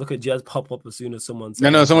 Look at Jez pop up as soon as someone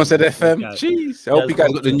said someone said FM. Jeez. I hope you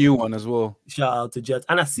guys got the new one as well. Shout out to Jez.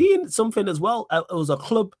 And I seen something as well. It was a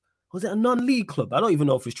club. Was it a non-league club? I don't even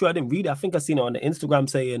know if it's true. I didn't read it. I think I seen it on the Instagram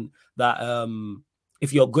saying that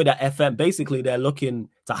if you're good at FM, basically they're looking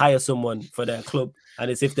to hire someone for their club. And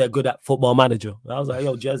it's if they're good at Football Manager. I was like,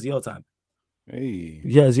 yo, Jez, your time. Hey,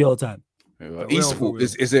 yeah, it's your time. Esport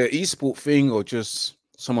is it an esport thing or just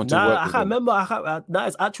someone to work? I can't remember. Nah,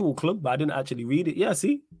 it's actual club, but I didn't actually read it. Yeah,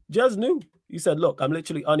 see, Jez knew. He said, "Look, I'm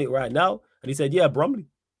literally on it right now," and he said, "Yeah, Bromley."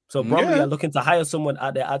 So Bromley are looking to hire someone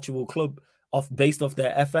at their actual club based off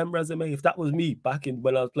their FM resume. If that was me back in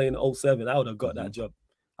when I was playing 07, I would have got that job.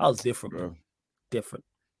 I was different, bro. Different.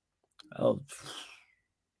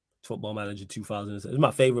 Football Manager 2007. It's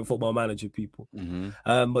my favorite Football Manager, people.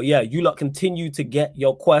 But yeah, you lot continue to get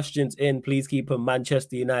your questions in. Please keep them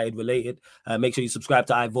Manchester United related. Make sure you subscribe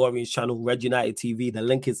to Ivorian's channel, Red United TV. The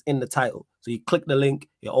link is in the title. So you click the link,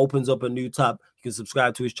 it opens up a new tab. You can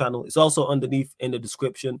subscribe to his channel. It's also underneath in the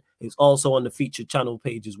description. It's also on the featured channel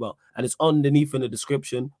page as well. And it's underneath in the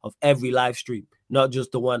description of every live stream. Not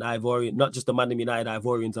just the one Ivorian, not just the ManDem United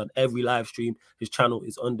Ivorians on every live stream. His channel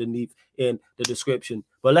is underneath in the description.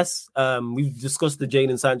 But we've discussed the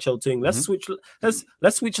Jadon Sancho thing. Let's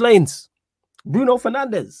switch lanes. Bruno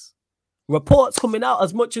Fernandes. Reports coming out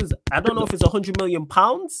as much as, I don't know if it's 100 million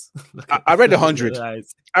pounds. I read 100. I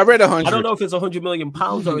read 100. I don't know if it's 100 million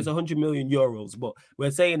pounds or it's 100 million euros, but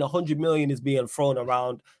we're saying 100 million is being thrown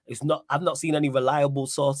around. It's not. I've not seen any reliable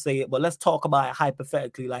source say it, but let's talk about it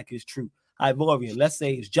hypothetically like it's true. Ivorian, let's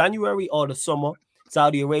say it's January or the summer.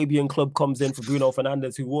 Saudi Arabian club comes in for Bruno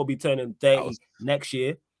Fernandes, who will be turning 30 next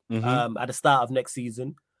year, at the start of next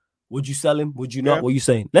season. Would you sell him? Would you not? What are you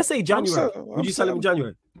saying? Let's say January. Would you sell him in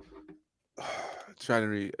January?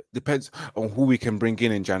 January depends on who we can bring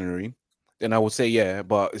in January. Then I would say yeah,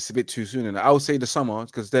 but it's a bit too soon. And I would say the summer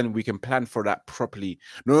because then we can plan for that properly.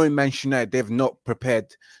 Knowing Manchester United, they've not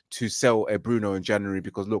prepared to sell a Bruno in January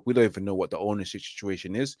because look, we don't even know what the ownership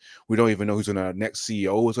situation is. We don't even know who's on our next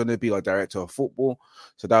CEO, who's going to be our director of football.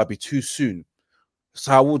 So that would be too soon.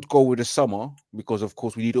 So I would go with the summer because of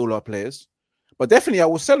course we need all our players. But definitely I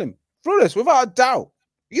will sell him. Flawless, without a doubt.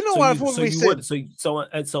 You know what I've always said.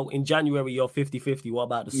 So in January you're 50-50. What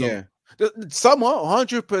about the summer? Yeah. The summer,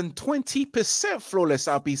 120% flawless.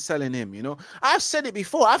 I'll be selling him. You know, I've said it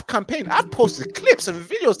before. I've campaigned. I've posted clips and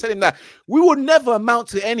videos telling that we will never amount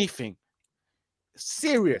to anything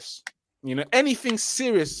serious. You know, anything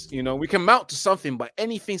serious. You know, we can mount to something, but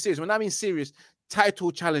anything serious. When I mean serious,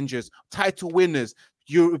 title challengers, title winners,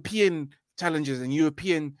 European challengers, and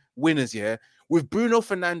European winners. Yeah, with Bruno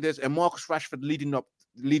Fernandes and Marcus Rashford leading up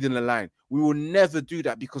leading the line. We will never do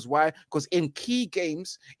that because why? Because in key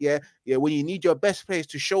games, when you need your best players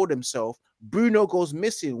to show themselves, Bruno goes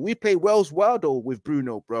missing. We play Wells Waldo with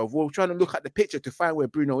Bruno, bro. We're trying to look at the picture to find where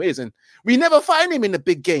Bruno is, and we never find him in the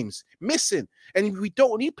big games, missing. And we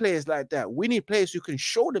don't need players like that. We need players who can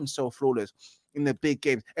show themselves flawless in the big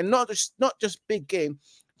games, and not just big game,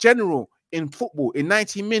 general in football in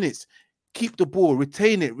 90 minutes. Keep the ball,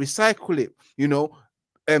 retain it, recycle it.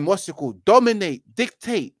 What's it called? Dominate,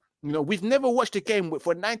 dictate. We've never watched a game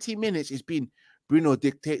for 90 minutes. It's been Bruno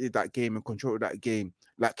dictated that game and controlled that game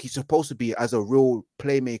like he's supposed to be as a real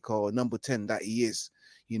playmaker or number 10 that he is.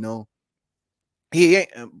 He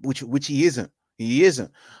ain't, which he isn't. He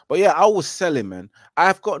isn't. But yeah, I was selling, man.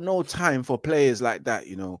 I've got no time for players like that,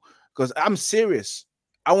 because I'm serious.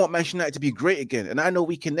 I want Manchester United to be great again, and I know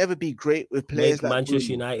we can never be great with players like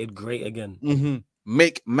Manchester United great again.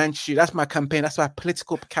 Make Manchester. That's my campaign. That's my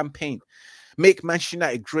political campaign. Make Manchester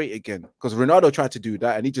United great again. Because Ronaldo tried to do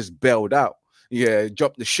that and he just bailed out. Yeah,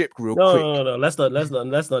 dropped the ship real quick. No. Let's not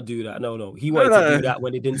do that. No. He wanted to do that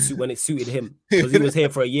when it suited him. Because he was here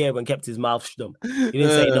for a year and kept his mouth shut. He didn't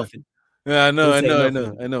say nothing. Yeah, I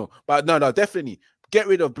know. But no, definitely get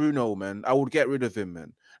rid of Bruno, man. I would get rid of him,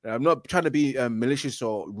 man. I'm not trying to be malicious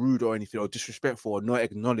or rude or anything or disrespectful or not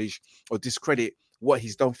acknowledge or discredit what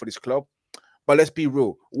he's done for this club. But let's be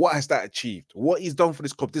real. What has that achieved? What he's done for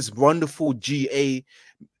this club, this wonderful GA,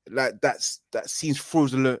 like that seems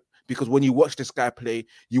fraudulent because when you watch this guy play,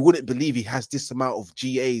 you wouldn't believe he has this amount of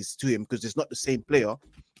GAs to him because it's not the same player.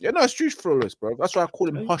 Yeah, no, it's true flawless, bro. That's why I call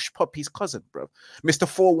him Hush Puppy's cousin, bro. Mr.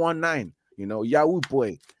 419, Yahoo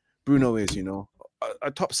boy. Bruno is,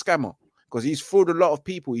 a top scammer because he's fraud a lot of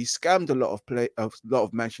people. He scammed a lot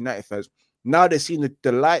of Manchester United fans. Now they're seeing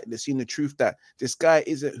the light, they're seeing the truth that this guy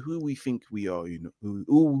isn't who we think we are,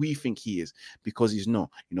 who we think he is, because he's not,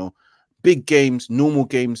 Big games, normal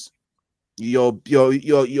games, you're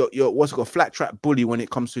what's it called, flat track bully when it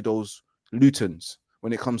comes to those Lutons,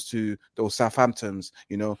 when it comes to those Southamptons,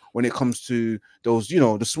 when it comes to those,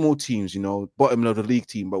 the small teams, bottom of the league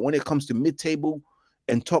team. But when it comes to mid-table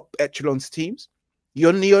and top echelons teams,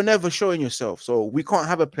 you're never showing yourself. So we can't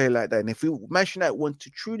have a player like that. And if Manchester United want to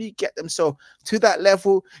truly get themselves to that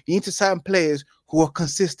level, you need to sign players who are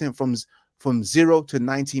consistent from 0 to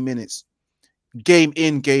 90 minutes. Game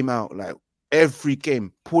in, game out. Like every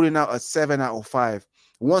game, pulling out a 7 out of 5.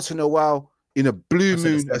 Once in a while, in a blue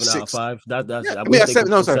moon, a 6 out of 5. That's I mean,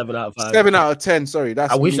 7 out of 5. 7 out of 10. Sorry,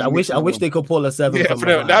 that's. I wish they could pull a 7.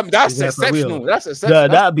 Yeah, that's exceptional. That's exceptional.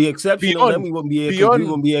 That'd be exceptional. Beyond, then we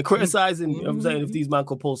wouldn't be here criticizing. You know what I'm saying, if these man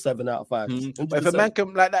could pull 7 out of 5. But if a man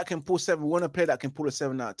like that can pull 7, we want to play that can pull a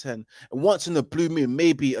 7 out of 10. And once in the blue moon,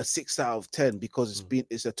 maybe a 6 out of 10 because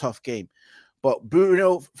it's a tough game. But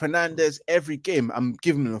Bruno Fernandes, every game, I'm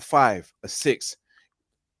giving him a 5, a 6.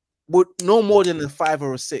 But no more than a 5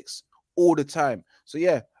 or a 6 all the time. So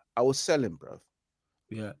yeah, I was selling, bro.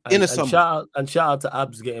 Yeah. And shout out to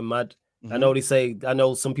Abs getting mad. I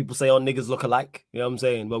know some people say, niggas look alike. You know what I'm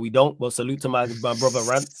saying? But we don't. But salute to my brother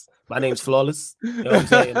Rants. My name's Flawless. You know what I'm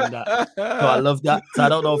saying? So I love that. So I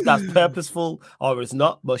don't know if that's purposeful or it's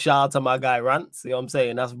not. But shout out to my guy Rants. You know what I'm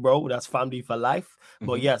saying? That's bro. That's family for life.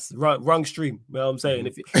 But yes, wrong stream. You know what I'm saying?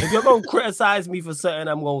 If you're going to criticize me for something,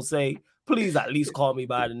 I'm going to say, please at least call me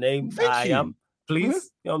by the name I am.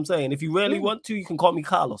 Please. You know what I'm saying? If you really want to, you can call me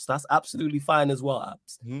Carlos. That's absolutely fine as well,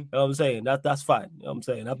 Abs. You know what I'm saying? That's fine. You know what I'm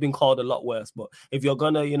saying? I've been called a lot worse. But if you're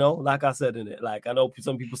gonna, like I said in it, like I know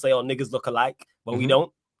some people say, niggas look alike, but we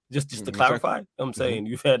don't. Just to clarify, you know what I'm saying,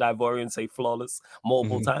 you've heard Ivorian say flawless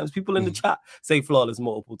multiple times. People in the chat say flawless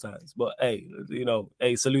multiple times. But hey,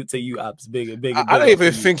 salute to you, Abs. Big. I don't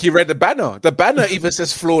even think he read the banner. The banner even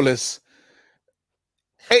says flawless.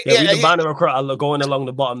 Read the banner going along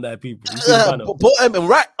the bottom there, people. Bottom and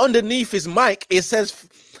right underneath his mic, it says,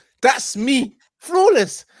 "That's me,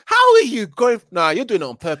 flawless." How are you going? Nah, you're doing it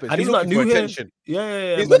on purpose. And he's not new here.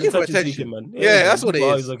 Yeah. He's looking for attention, man. Yeah, that's what it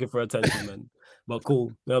is. He's looking for attention, man. But cool.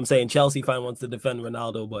 You know what I'm saying? Chelsea fan wants to defend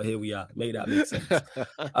Ronaldo, but here we are. Make that make sense.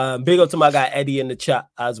 Big up to my guy Eddie in the chat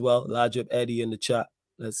as well. Large up Eddie in the chat.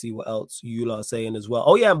 Let's see what else you lot are saying as well.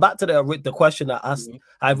 Oh yeah, and back to the question I asked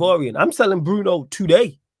Ivorian. I'm selling Bruno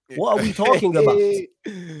today. What are we talking about?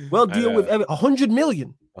 Well, deal with 100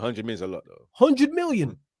 million. 100 million is a lot, though. 100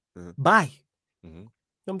 million. Buy. You know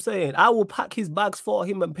what I'm saying? I will pack his bags for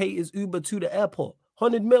him and pay his Uber to the airport.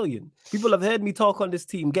 100 million. People have heard me talk on this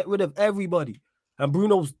team. Get rid of everybody. And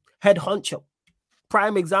Bruno's head honcho.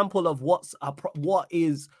 Prime example of what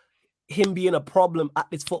is him being a problem at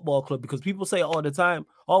this football club, because people say it all the time,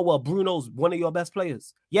 Bruno's one of your best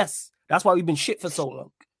players. Yes, that's why we've been shit for so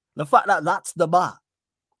long. The fact that that's the bar.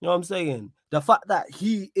 You know what I'm saying? The fact that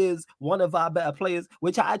he is one of our better players,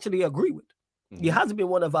 which I actually agree with. He has been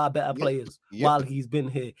one of our better players while he's been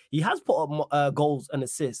here. He has put up goals and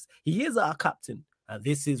assists. He is our captain. And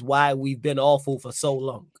this is why we've been awful for so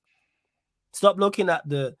long. Stop looking at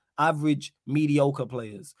the average, mediocre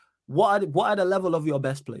players. What are the level of your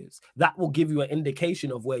best players? That will give you an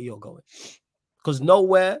indication of where you're going. Because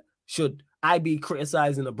nowhere should I be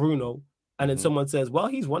criticizing a Bruno and then someone says, well,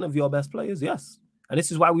 he's one of your best players. Yes. And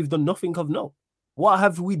this is why we've done nothing of note. What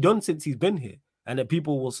have we done since he's been here? And then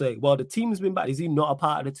people will say, well, the team's been bad. Is he not a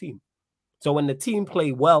part of the team? So when the team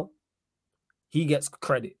play well, he gets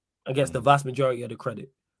credit and gets the vast majority of the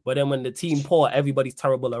credit. But then when the team poor, everybody's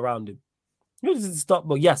terrible around him. You just stop.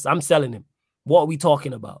 But yes, I'm selling him. What are we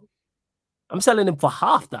talking about? I'm selling him for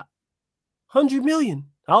half that. 100 million.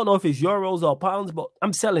 I don't know if it's euros or pounds, but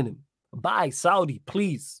I'm selling him. Buy Saudi,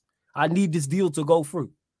 please. I need this deal to go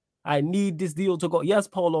through. I need this deal to go. Yes,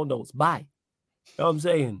 Polo notes. Buy. You know what I'm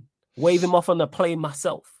saying? Wave him off on the plane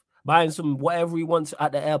myself. Buying some whatever he wants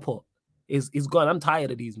at the airport is gone. I'm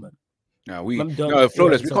tired of these, man. No,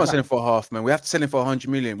 Flawless. We can't sell him for half, man. We have to sell him for 100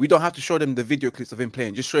 million. We don't have to show them the video clips of him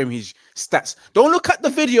playing. Just show him his stats. Don't look at the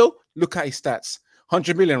video. Look at his stats.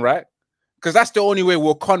 100 million, right? Because that's the only way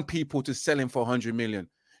we'll con people to sell him for 100 million.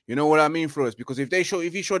 You know what I mean, Flawless? Because if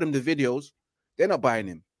you show them the videos, they're not buying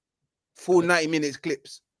him. Full 90 minutes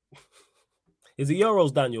clips. Is it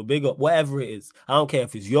euros, Daniel? Big up, whatever it is. I don't care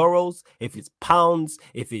if it's euros, if it's pounds,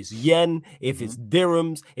 if it's yen, if it's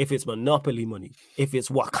dirhams, if it's monopoly money, if it's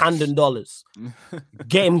Wakandan dollars.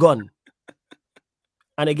 Get him gone.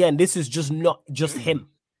 And again, this is just not just him.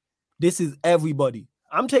 This is everybody.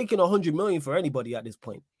 I'm taking 100 million for anybody at this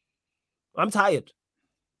point. I'm tired.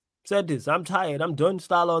 Said this. I'm tired. I'm done.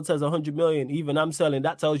 Stallone says 100 million. Even I'm selling.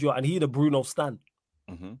 That tells you. And he the Bruno Stan.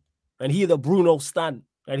 And he the Bruno Stan.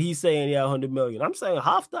 And he's saying, yeah, 100 million. I'm saying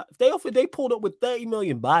half that. If they pulled up with 30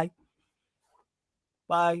 million, buy.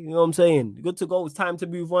 Buy. You know what I'm saying? Good to go. It's time to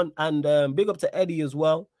move on. And big up to Eddie as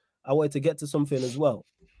well. I wanted to get to something as well.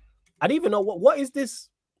 I didn't even know what is this?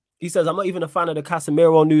 He says, I'm not even a fan of the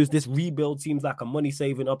Casemiro news. This rebuild seems like a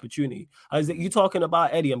money-saving opportunity. Is it you talking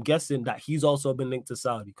about Eddie? I'm guessing that he's also been linked to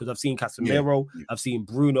Saudi because I've seen Casemiro, I've seen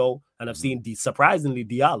Bruno, and I've seen surprisingly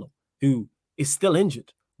Diallo, who is still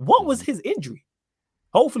injured. What was his injury?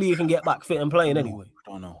 Hopefully he can get back fit and playing anyway.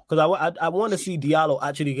 I don't know. Because I want to see Diallo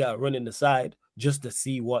actually get a run in the side just to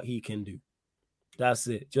see what he can do. That's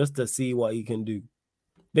it. Just to see what he can do.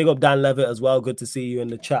 Big up Dan Levitt as well. Good to see you in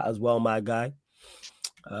the chat as well, my guy.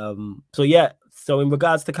 So in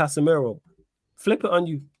regards to Casemiro, flip it on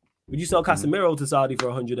you. Would you sell Casemiro to Saudi for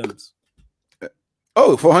 100 M's?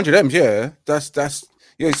 Oh, for 100 M's, yeah. That's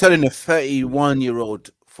you're selling a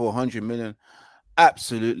 31-year-old for 100 million.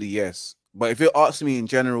 Absolutely, yes. But if you ask me in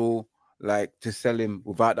general, like to sell him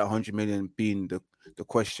without that 100 million being the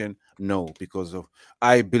question, no, because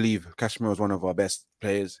I believe Casemiro is one of our best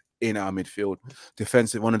players in our midfield,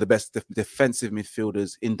 one of the best defensive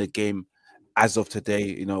midfielders in the game as of today.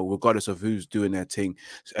 You know, regardless of who's doing their thing,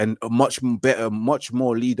 and a much better, much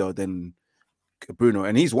more leader than Bruno.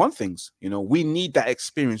 And he's won things. You know, we need that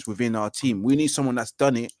experience within our team. We need someone that's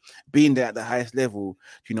done it, being there at the highest level.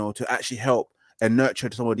 You know, to actually help and nurture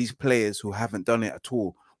some of these players who haven't done it at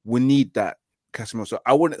all. We need that Casemiro. So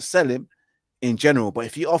I wouldn't sell him in general, but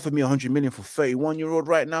if you offered me 100 million for 31-year-old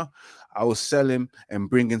right now, I will sell him and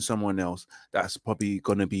bring in someone else that's probably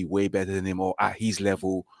going to be way better than him or at his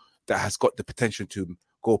level, that has got the potential to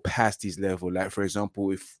go past his level. Like, for example,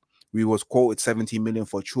 if we was quoted 17 million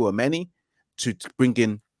for Tchouaméni to bring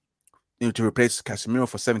in, you know, to replace Casemiro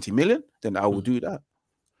for 70 million, then I will do that.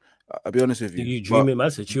 I'll be honest with you. You dreaming, man.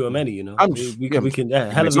 It's a Tchouaméni, you know. We can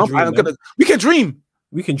hell of a dream. We can dream.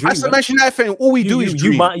 We can dream. As a Man United fan, all we do is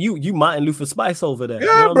dream. You Martin Luther Spice over there.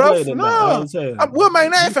 Yeah, you know bro. No, we're Man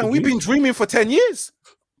United fan. We've been dreaming for 10 years,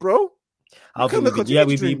 bro.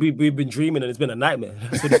 We've been dreaming and it's been a nightmare.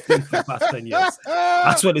 That's what it's been for the past 10 years.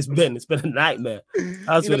 That's what it's been. It's been a nightmare.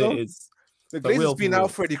 That's what it is. The Glazers been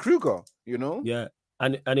out Freddy Krueger, you know. Yeah,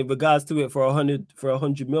 and in regards to it for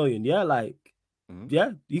 100 million, yeah, like.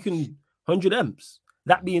 Yeah, you can 100 M's.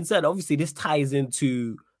 That being said, obviously this ties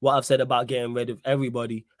into what I've said about getting rid of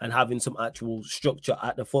everybody and having some actual structure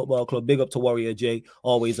at the football club. Big up to Warrior J,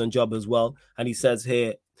 always on job as well. And he says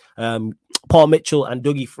here, Paul Mitchell and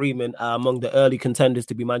Dougie Freeman are among the early contenders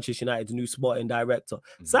to be Manchester United's new sporting director.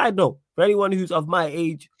 Side note, for anyone who's of my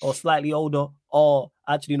age or slightly older or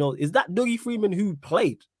actually knows, is that Dougie Freeman who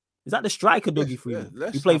played? Is that the striker Dougie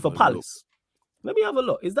Freeman? He played for Palace. Let me have a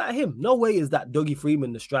look. Is that him? No way is that Dougie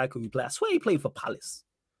Freeman, the striker who played. I swear he played for Palace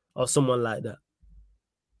or someone like that.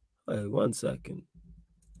 Wait, 1 second.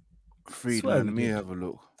 Freeman, let me have a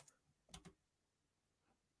look.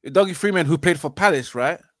 Dougie Freeman, who played for Palace,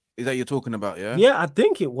 right? Is that you're talking about? Yeah. Yeah, I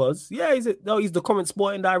think it was. Yeah, he's the current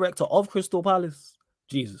sporting director of Crystal Palace.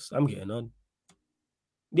 Jesus, I'm getting on.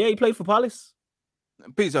 Yeah, he played for Palace.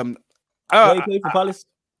 Please, Yeah, he played for Palace.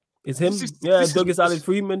 It's him. This Douglas Allen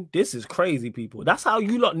Freeman. This is crazy, people. That's how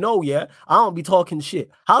you lot know, yeah? I don't be talking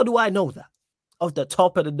shit. How do I know that? Off the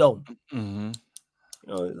top of the dome. Mm-hmm.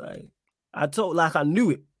 You know, like, I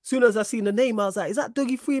knew it. As soon as I seen the name, I was like, is that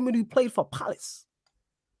Dougie Freeman who played for Palace?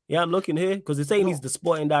 Yeah, I'm looking here because it's saying he's the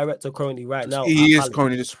sporting director currently right now. He is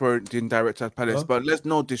currently the sporting director at Palace, but let's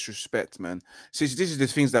no disrespect, man. See, this is the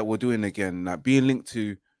things that we're doing again, like being linked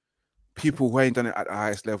to people who ain't done it at the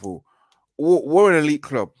highest level. We're an elite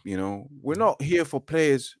club, you know. We're not here for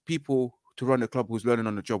players, people to run the club who's learning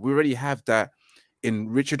on the job. We already have that in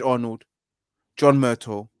Richard Arnold, John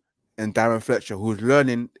Myrtle, and Darren Fletcher, who's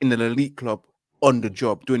learning in an elite club on the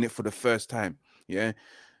job, doing it for the first time. Yeah,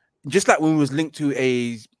 just like when we was linked to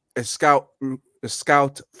a scout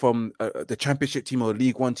from the Championship team or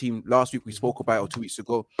League One team last week. We spoke about it, or 2 weeks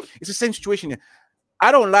ago. It's the same situation here.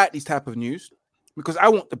 I don't like these type of news because I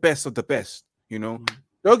want the best of the best. You know.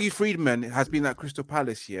 Dougie Freeman has been at Crystal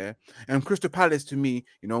Palace, yeah, and Crystal Palace, to me,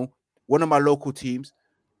 you know, one of my local teams,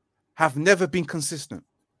 have never been consistent.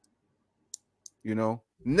 You know,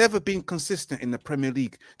 never been consistent in the Premier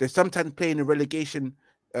League. They sometimes play in a relegation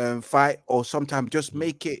fight, or sometimes just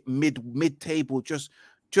make it mid-table, just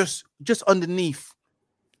underneath,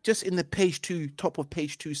 just in the top of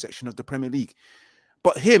page 2 section of the Premier League.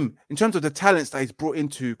 But him, in terms of the talents that he's brought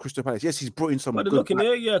into Crystal Palace, yes, he's brought in some. But they're looking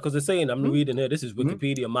here, yeah, because they're saying, I'm reading here. This is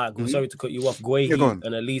Wikipedia, Mark. Sorry to cut you off. Guehi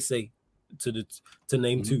and Elise to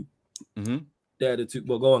name two. They're the two.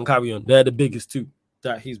 But go on, carry on. They're the biggest two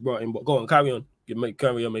that he's brought in. But go on, carry on.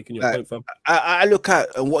 Carry on making your point, fam. I look at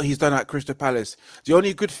what he's done at Crystal Palace. The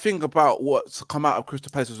only good thing about what's come out of Crystal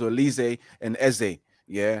Palace was Elise and Eze.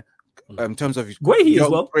 Yeah. In terms of Guehi as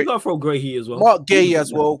well, you gotta throw Guehi as well. Mark Guehi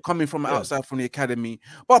as well, coming from outside from the academy.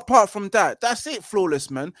 But apart from that, that's it,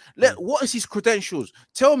 flawless, man. What is his credentials?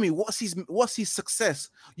 Tell me what's his success.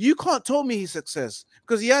 You can't tell me his success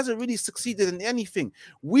because he hasn't really succeeded in anything.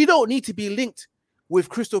 We don't need to be linked with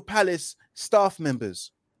Crystal Palace staff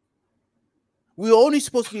members. We're only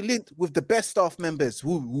supposed to be linked with the best staff members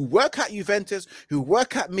who work at Juventus, who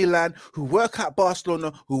work at Milan, who work at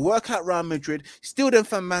Barcelona, who work at Real Madrid, steal them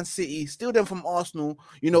from Man City, steal them from Arsenal,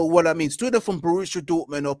 you know what I mean? Steal them from Borussia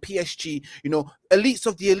Dortmund or PSG, you know, elites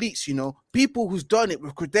of the elites, you know, people who's done it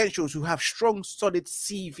with credentials, who have strong, solid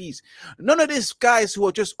CVs. None of these guys who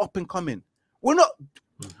are just up and coming. We're not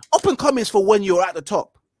up and coming for when you're at the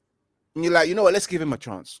top. And you're like, you know what, let's give him a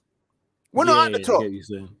chance. We're not at the top.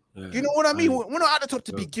 You know what I mean? We're not at the top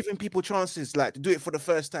to be giving people chances, like to do it for the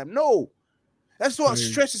first time. No, that's what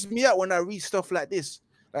stresses me out when I read stuff like this.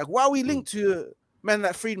 Like, why are we linked to man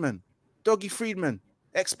like Freedman, Dougie Freedman,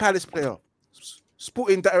 ex-Palace player,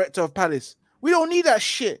 sporting director of Palace? We don't need that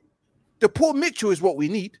shit. The Paul Mitchell is what we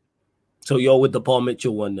need. So you're with the Paul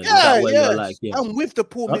Mitchell one then? Yeah, I'm with the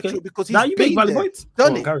Paul Mitchell because he's been there,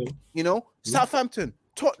 done it. You know, Southampton,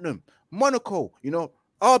 Tottenham, Monaco. You know,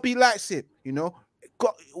 RB Leipzig. You know.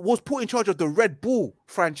 Was put in charge of the Red Bull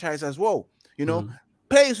franchise as well. You know,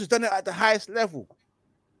 players who's done it at the highest level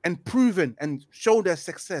and proven and shown their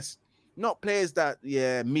success. Not players that,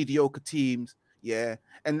 mediocre teams. Yeah.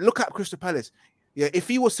 And look at Crystal Palace. Yeah, if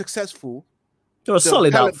he was successful, they're a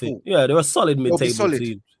solid outfit. Yeah, they're a solid mid-table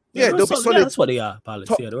team. Yeah, they'll be solid. Yeah, that's what they are, Palace.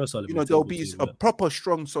 They're a solid. You know, they'll be a proper,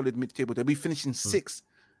 strong, solid mid-table. They'll be finishing 6th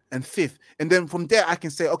and 5th. And then from there, I can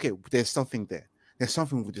say, okay, there's something there. There's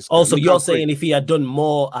something with this. Also, you're saying if he had done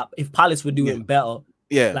more, if Palace were doing better,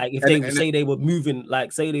 like if they were moving,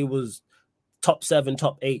 like say they was top 7,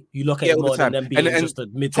 top 8, you look at it more than them being just a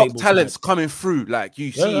mid-table. Top talents coming through, like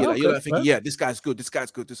you see, like you're like thinking, this guy's good, this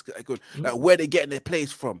guy's good, this guy's good. Like where they getting their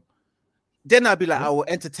plays from? Then I'd be like, I will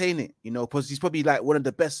entertain it, you know, because he's probably like one of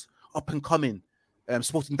the best up and coming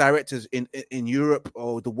sporting directors in Europe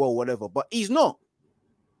or the world, whatever. But he's not.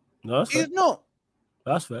 No, he's not.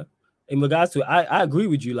 That's fair. In regards to it, I agree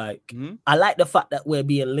with you. Like, I like the fact that we're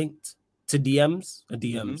being linked to DMs,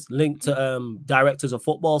 linked to directors of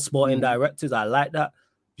football, sporting directors. I like that.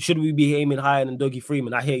 Should we be aiming higher than Dougie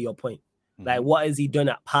Freeman? I hear your point. Like, what has he done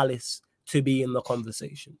at Palace to be in the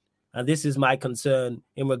conversation? And this is my concern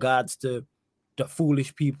in regards to the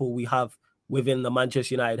foolish people we have within the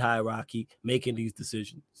Manchester United hierarchy making these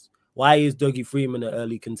decisions. Why is Dougie Freeman an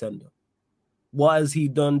early contender? What has he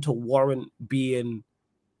done to warrant being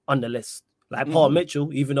on the list? Like Paul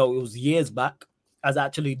Mitchell, even though it was years back, has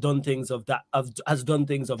actually done things of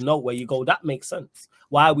note where you go, that makes sense.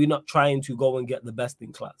 Why are we not trying to go and get the best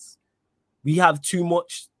in class? We have too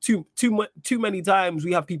many times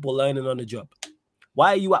we have people learning on the job.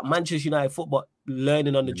 Why are you at Manchester United football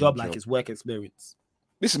learning on the job like it's work experience?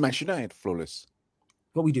 This is Manchester United, flawless.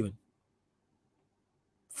 What are we doing?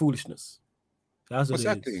 Foolishness. That's what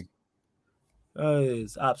exactly.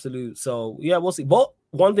 It's absolute. So yeah, we'll see. But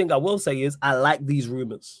one thing I will say is I like these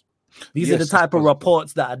rumors. These are the type of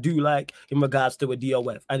reports that I do like in regards to a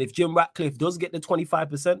DOF. And if Jim Ratcliffe does get the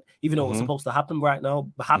 25%, even though it's supposed to happen by now,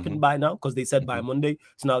 because they said by Monday,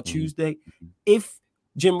 it's now Tuesday. If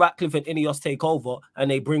Jim Ratcliffe and Ineos take over and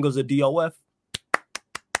they bring us a DOF,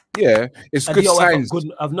 it's good signs.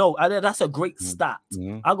 That's a great stat.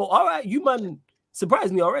 I go, all right, you man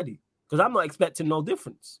surprised me already because I'm not expecting no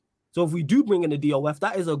difference. So if we do bring in a DOF,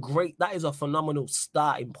 that is a phenomenal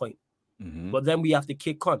starting point. But then we have to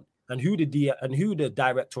kick on. And who the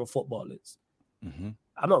director of football is.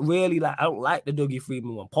 I'm not really I don't like the Dougie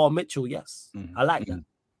Freeman one. Paul Mitchell, yes. I like that.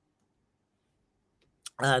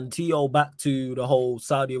 And T.O. back to the whole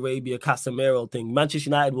Saudi Arabia Casemiro thing.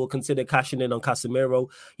 Manchester United will consider cashing in on Casemiro.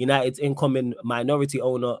 United's incoming minority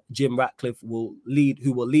owner, Jim Ratcliffe, who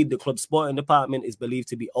will lead the club's sporting department, is believed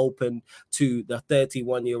to be open to the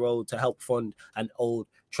 31-year-old to help fund an Old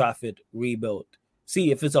Trafford rebuild.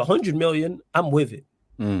 See, if it's 100 million, I'm with it.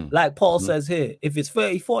 Like Paul says here, if it's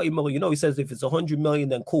 30-40 million, he says if it's 100 million,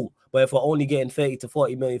 then cool. But if we're only getting 30 to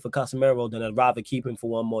 40 million for Casemiro, then I'd rather keep him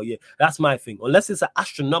for one more year. That's my thing. Unless it's an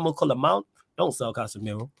astronomical amount, don't sell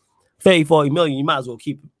Casemiro. 30-40 million, you might as well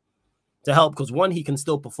keep him to help, because one, he can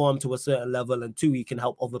still perform to a certain level, and two, he can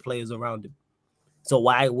help other players around him. So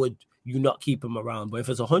why would you not keep him around? But if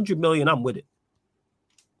it's 100 million, I'm with it.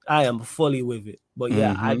 I am fully with it. But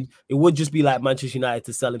yeah, it would just be like Manchester United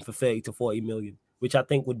to sell him for 30 to 40 million. Which I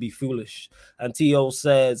think would be foolish. And T.O.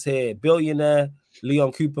 says here, billionaire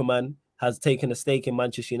Leon Cooperman has taken a stake in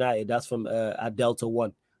Manchester United. That's from at Delta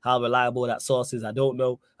One. How reliable that source is, I don't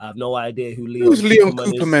know. I have no idea who Leon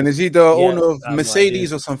Cooperman is. He the owner of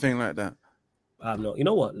Mercedes or something like that? I don't know. You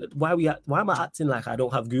know what? Why am I acting like I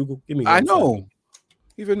don't have Google? Give me. I know. Second.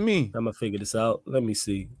 Even me. I'm gonna figure this out. Let me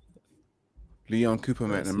see. Leon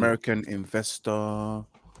Cooperman, American investor,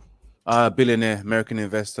 billionaire, American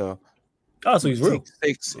investor. Oh, so he's real.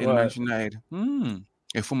 Stakes in Manchester United.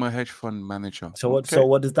 A former hedge fund manager. So what? Okay. So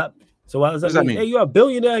what does that? So what does that mean? Hey, you're a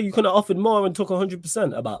billionaire. You could have offered more and took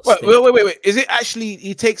 100% about. Wait. Is it actually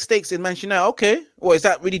he takes stakes in Manchester United? Okay. Well, is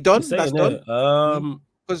that really done? That's done.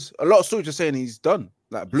 Because a lot of stories are saying he's done.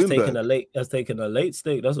 Like Bloomberg has taken a late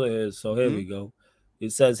stake. That's what it is. So here we go.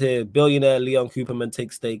 It says here, billionaire Leon Cooperman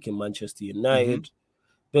takes stake in Manchester United.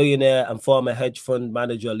 Billionaire and former hedge fund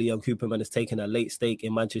manager Leon Cooperman has taken a late stake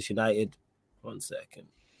in Manchester United. 1 second.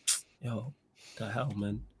 Yo, the hell,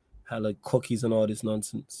 man. Hella cookies and all this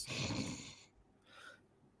nonsense.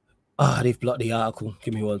 They've blocked the article.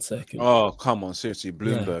 Give me 1 second. Oh, come on. Seriously,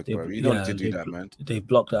 Bloomberg, bro. You don't need to do that, man. They've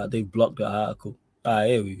blocked that. They've blocked the article.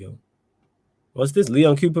 Here we go. What's this?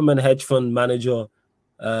 Leon Cooperman, hedge fund manager,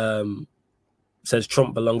 says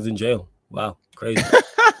Trump belongs in jail. Wow, crazy.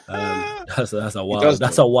 That's a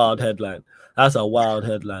wild headline. That's a wild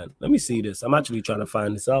headline. Let me see this. I'm actually trying to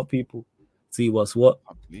find this out, people. See what's what.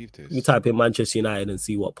 I believe this. You type in Manchester United and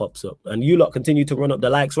see what pops up. And you lot continue to run up the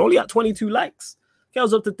likes. We're only at 22 likes.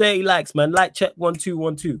 Girls up to 30 likes, man. Like check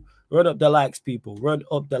 1212. Run up the likes, people. Run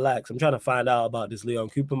up the likes. I'm trying to find out about this Leon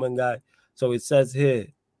Cooperman guy. So it says here,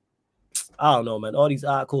 I don't know, man. All these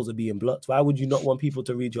articles are being blocked. Why would you not want people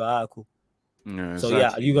to read your article? Yeah, so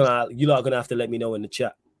exactly. You lot are gonna have to let me know in the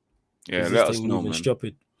chat. Yeah, let us know, man.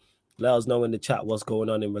 Stupid. Let us know in the chat what's going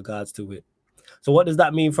on in regards to it. So what does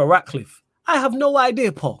that mean for Ratcliffe? I have no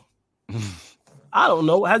idea, Paul. I don't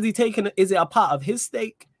know. Has he taken? Is it a part of his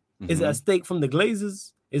stake? Is it a stake from the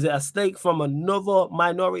Glazers? Is it a stake from another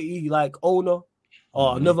minority like owner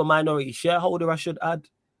or another minority shareholder? I should add.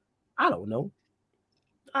 I don't know.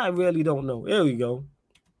 I really don't know. Here we go.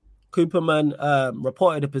 Cooperman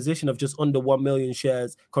reported a position of just under 1 million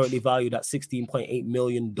shares, currently valued at $16.8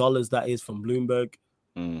 million. That is from Bloomberg.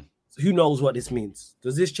 So who knows what this means?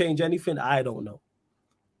 Does this change anything? I don't know.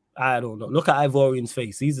 Look at Ivorian's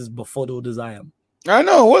face. He's as befuddled as I am. I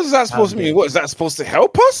know. What is that supposed to mean? What is that supposed to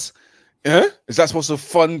help us? Yeah? Is that supposed to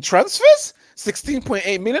fund transfers?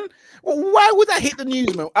 16.8 million? Well, why would that hit the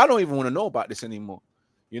news, man? I don't even want to know about this anymore.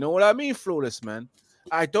 You know what I mean, Flawless, man?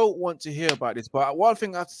 I don't want to hear about this. But one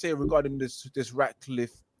thing I have to say regarding this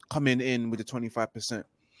Ratcliffe coming in with the 25%,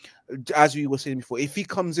 as we were saying before, if he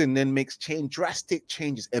comes in then makes drastic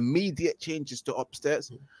changes, immediate changes to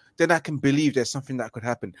upstairs, then I can believe there's something that could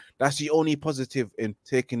happen. That's the only positive in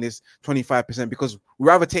taking this 25%, because we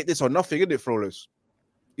rather take this or nothing, isn't it, Flawless?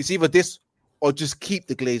 It's either this or just keep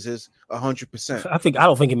the Glazers 100%? I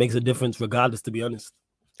don't think it makes a difference regardless, to be honest.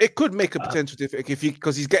 It could make a potential difference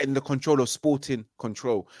because he's getting the control of sporting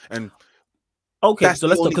control. And okay, so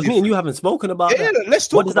let's talk, because me and you haven't spoken about that. Let's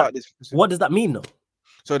talk about this. What does that mean, though?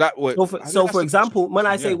 So that would for example, when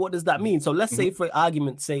I say what does that mean? So let's say, for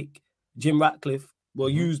argument's sake, Jim Ratcliffe will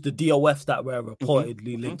use the DOFs that we're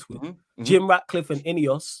reportedly linked with. Jim Ratcliffe and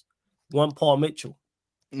Ineos want Paul Mitchell.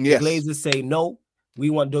 Yes. The Glazers say no, we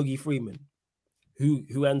want Dougie Freeman.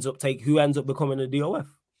 Who ends up becoming a DOF?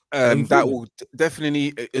 That will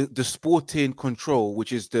definitely the sporting control,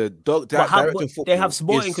 which is the director of football. They have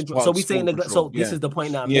sporting control. So we saying this is the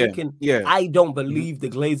point that I'm making. Yeah. I don't believe the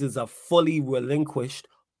Glazers have fully relinquished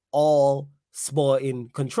all sporting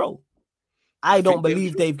control. I don't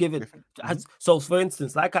believe they've given. So, for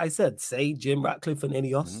instance, like I said, say Jim Ratcliffe and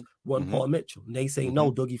Ineos want Paul Mitchell, and they say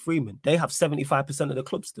no, Dougie Freeman. They have 75% of the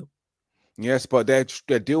club still. Yes, but their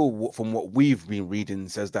deal, from what we've been reading,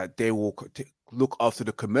 says that they will look after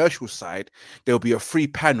the commercial side. There'll be a free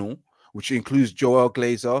panel, which includes Joel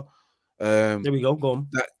Glazer. There we go. Go on.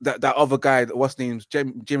 That other guy, what's his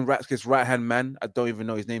name? Jim Ratcliffe's right-hand man. I don't even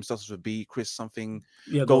know his name. Starts with a B. Chris something.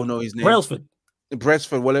 Yeah, don't know his name.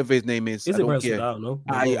 Brailsford, whatever his name is. Is it Brailsford? I don't know.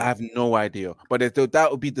 I have no idea. But that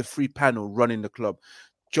would be the free panel running the club.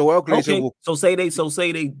 Joel Glazer will. So say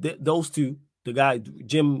those two. The guy,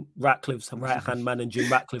 Jim Ratcliffe's right-hand man, and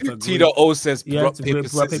Jim Ratcliffe agree. T.O. says rock, paper,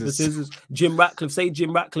 scissors. Jim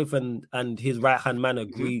Ratcliffe and his right-hand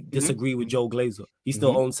man disagree with Joe Glazer. He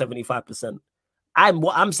still owns 75%.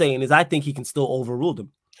 What I'm saying is I think he can still overrule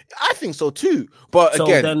them. I think so too. But so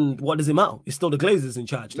again, then what does it matter? It's still the Glazers in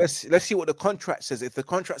charge. Let's see what the contract says. If the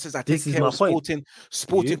contract says I take care of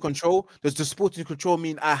sporting control, does the sporting control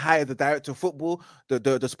mean I hire the director of football,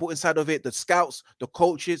 the sporting side of it, the scouts, the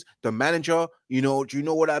coaches, the manager? Do you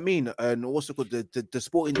know what I mean? And also the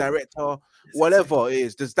sporting director, whatever it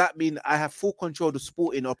is. Does that mean I have full control of the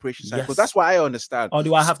sporting operation side? Because that's what I understand. Or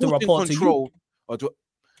do I have to report to you?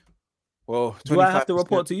 Or do I have to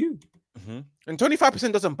report to you? And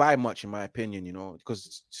 25% doesn't buy much, in my opinion,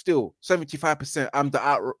 because still 75%, I'm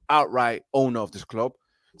the outright owner of this club.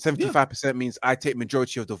 75% means I take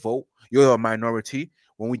majority of the vote. You're a minority.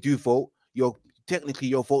 When we do vote, technically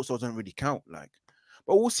your votes doesn't really count.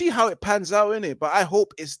 But we'll see how it pans out, innit? But I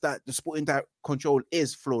hope it's that the sporting control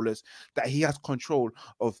is flawless, that he has control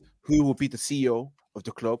of who will be the CEO of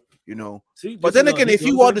the club, But then again, if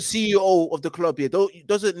you are the CEO of the club,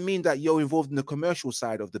 doesn't mean that you're involved in the commercial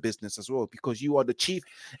side of the business as well, because you are the chief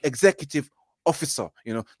executive officer.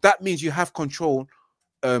 That means you have control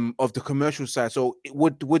of the commercial side. So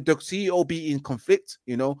would the CEO be in conflict?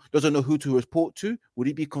 Doesn't know who to report to? Would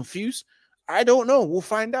he be confused? I don't know. We'll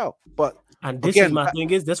find out. Is my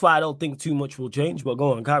thing is that's why I don't think too much will change. But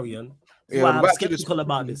go on, carry on. That's why I'm skeptical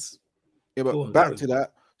about this. Yeah, but back to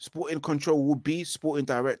that. Sporting control will be sporting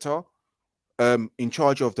director, in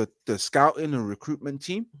charge of the scouting and recruitment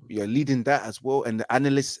team. You're leading that as well, and the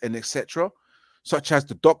analysts and etc., such as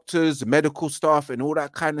the doctors, the medical staff, and all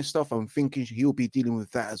that kind of stuff. I'm thinking he'll be dealing with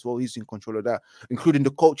that as well. He's in control of that, including the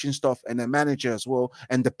coaching staff and the manager as well,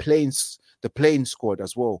 and the playing squad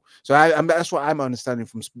as well. So that's what I'm understanding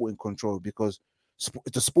from sporting control, because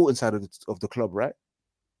the sporting side of the club, right?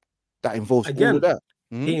 That involves all of that.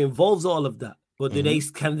 It involves all of that. But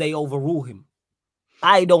can they overrule him?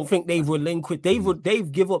 I don't think they've relinquished.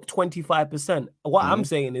 They've give up 25%. What I'm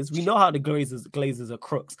saying is, we know how the Glazers are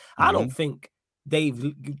crooks. I don't think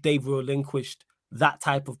they've relinquished that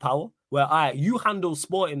type of power. Where you handle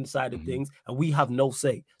sporting side of things, and we have no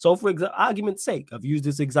say. So, for argument's sake, I've used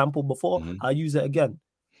this example before. I'll use it again.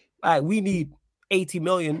 All right, we need 80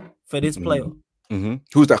 million for this player.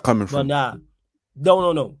 Who's that coming from? No.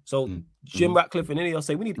 So Jim Ratcliffe and Ineos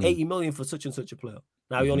say we need 80 million for such and such a player.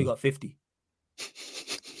 Now we only got 50.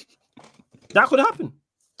 That could happen.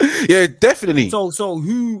 Yeah, definitely. So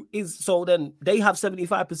then they have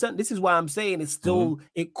 75%. This is why I'm saying it's still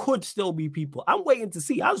it could still be people. I'm waiting to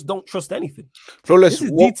see. I just don't trust anything. Flawless. This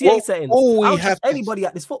is DTA settings. I don't trust anybody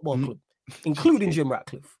at this football club, including Jim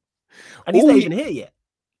Ratcliffe. And he's not even here yet.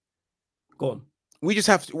 Go on.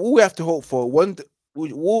 All we have to hope for what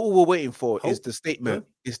we're waiting for is the statement.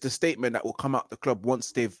 It's the statement that will come out the club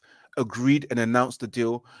once they've agreed and announced the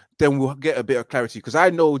deal. Then we'll get a bit of clarity, because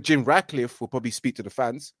I know Jim Ratcliffe will probably speak to the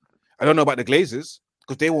fans. I don't know about the Glazers,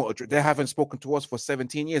 because they haven't spoken to us for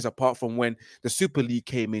 17 years, apart from when the Super League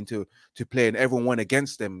came into play and everyone went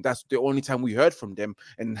against them. That's the only time we heard from them,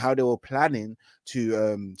 and how they were planning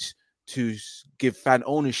to give fan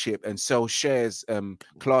ownership and sell shares,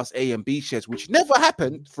 class A and B shares, which never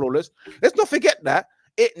happened. Flawless. Let's not forget that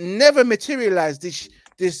it never materialized.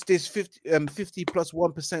 this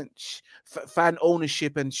 50+1% fan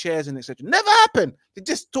ownership and shares and etc. Never happened. They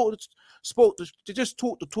just talked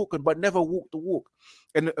the talk, but never walked the walk.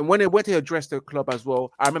 And when they went to address the club as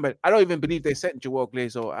well, I remember, I don't even believe they sent Joel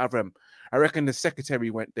Glazer or Avram. I reckon the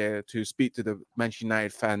secretary went there to speak to the Manchester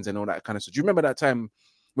United fans and all that kind of stuff. Do you remember that time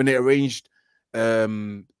when they arranged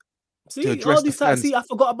See, all these times, I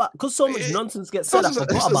forgot about, because so much nonsense gets said. I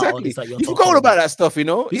forgot about all this. Like, you forgot about that stuff, you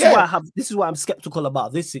know. This is why I'm skeptical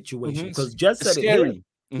about this situation, because Jez said it here.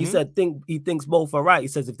 He said he thinks both are right. He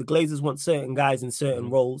says if the Glazers want certain guys in certain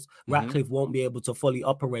roles, Ratcliffe won't be able to fully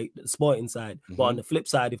operate the sporting side. But on the flip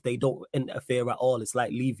side, if they don't interfere at all, it's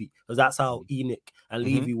like Levy, because that's how Enoch and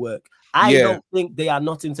Levy work. I don't think they are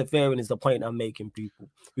not interfering. Is the point I'm making, people?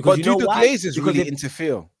 Because but do the Glazers really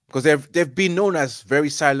interfere? Because they've been known as very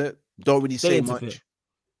silent. Don't really say much.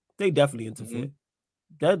 They definitely interfere.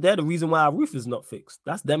 They're the reason why our roof is not fixed.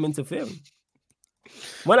 That's them interfering.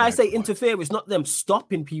 When I say interfere, it's not them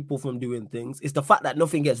stopping people from doing things. It's the fact that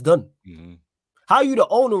nothing gets done. How are you the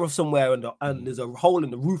owner of somewhere and there's a hole in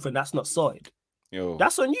the roof and that's not sorted?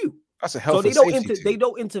 That's on you. That's a health and safety they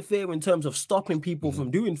don't interfere in terms of stopping people from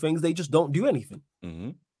doing things. They just don't do anything.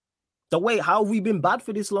 The way, how have we been bad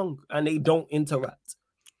for this long and they don't interact?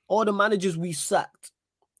 All the managers we sacked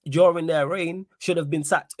during their reign should have been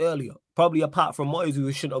sacked earlier. Probably apart from Moyes,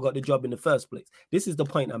 who shouldn't have got the job in the first place. This is the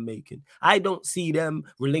point I'm making. I don't see them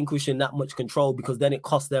relinquishing that much control because then it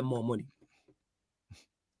costs them more money.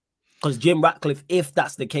 Because Jim Ratcliffe, if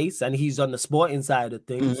that's the case, and he's on the sporting side of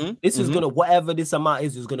things, this is going to, whatever this amount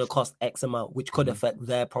is going to cost X amount, which could affect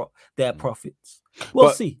their profits. We'll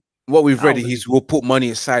see. What we've read is we'll put money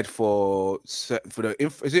aside for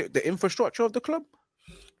the infrastructure of the club?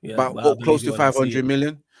 Yeah, about close to 500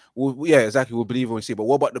 million. Yeah, exactly. We'll believe when we see. But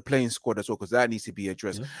what about the playing squad as well? Because that needs to be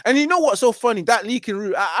addressed. And you know what's so funny? That leaking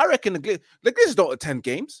route, I reckon the Glazers don't attend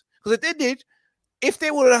games. Because if they did, if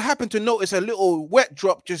they would have happened to notice a little wet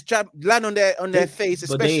drop just land on their face,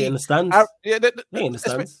 especially. But they understand. They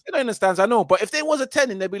understand. They don't understand. I know. But if they was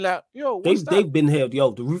attending, they'd be like, "Yo, they've been here.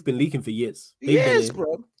 Yo, the roof been leaking for years. Years,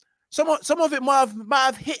 bro. Some of it might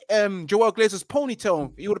have hit Joel Glazer's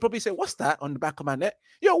ponytail. You would probably say, "What's that on the back of my neck?"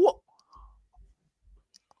 Yo, what?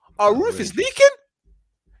 Our roof is leaking.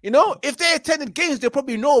 You know, if they attended games, they'll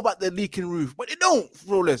probably know about the leaking roof, but they don't,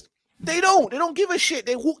 Rollers. They don't give a shit.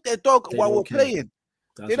 They walk their dog while we're playing.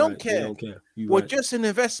 They don't care. We're just an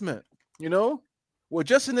investment, you know? We're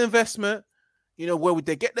just an investment, you know, where would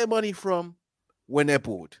they get their money from when they're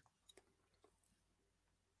bored?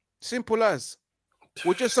 Simple as.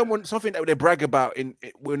 We're just something that they brag about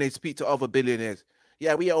when they speak to other billionaires.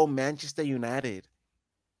 Yeah, we own Manchester United,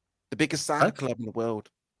 the biggest soccer club in the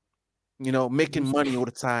world. You know, making money all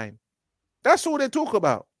the time. That's all they talk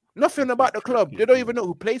about. Nothing about the club. They don't even know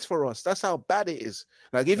who plays for us. That's how bad it is.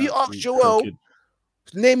 Like, if you ask Joel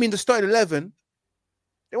naming the starting 11,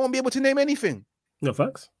 they won't be able to name anything. No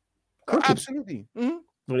facts. Absolutely. It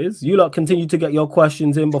is. You lot continue to get your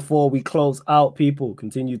questions in before we close out, people.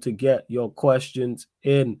 Continue to get your questions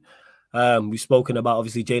in. We've spoken about,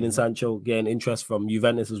 obviously, Jadon Sancho getting interest from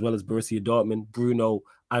Juventus as well as Borussia Dortmund. Bruno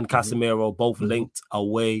and Casemiro both linked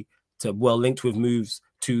linked with moves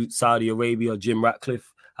to Saudi Arabia. Jim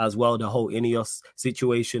Ratcliffe as well, the whole Ineos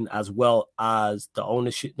situation, as well as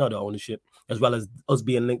as well as us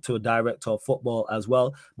being linked to a director of football as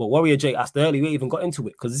well. But Warrior Jake asked earlier, we even got into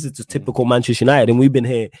it because this is just typical Manchester United, and we've been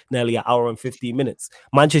here nearly an hour and 15 minutes.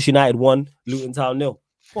 Manchester United 1, Luton Town 0.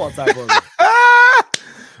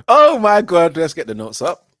 Oh my God, let's get the notes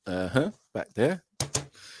up. Back there.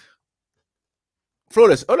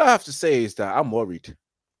 Flawless, all I have to say is that I'm worried.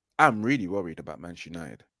 I'm really worried about Manchester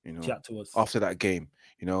United, you know, after that game,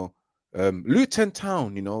 you know. Luton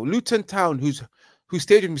Town, whose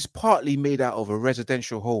stadium is partly made out of a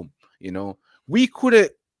residential home, you know. We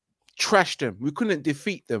couldn't trash them. We couldn't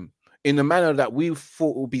defeat them in a manner that we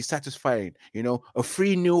thought would be satisfying, you know. A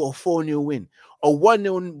 3-0 or 4-0 win. A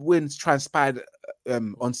 1-0 win transpired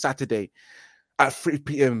on Saturday at 3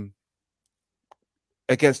 p.m.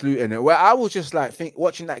 against Luton, where I was just like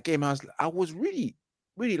watching that game. I was really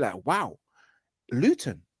like, wow,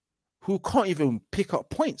 Luton, who can't even pick up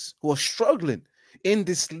points, who are struggling in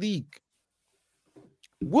this league.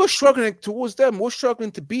 We're struggling towards them. We're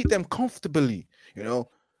struggling to beat them comfortably, you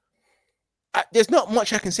know. There's not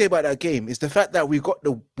much I can say about that game. It's the fact that we got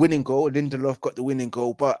the winning goal. Lindelof got the winning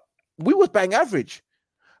goal, but we was bang average,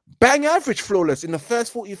 Flawless in the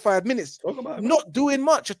first 45 minutes. Not doing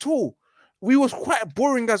much at all. We was quite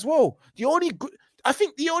boring as well. I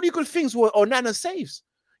think the only good things were Onana saves.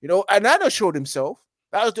 You know, Onana showed himself.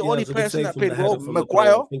 That was the only person that played well.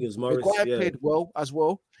 Maguire played well as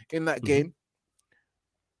well in that game.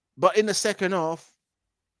 But in the second half,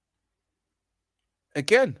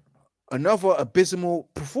 again, another abysmal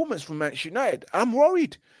performance from Manchester United. I'm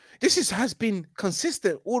worried. Has been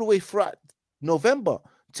consistent all the way throughout November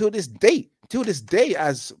till this date. Till this day,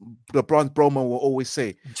 as the Bronze Bromo will always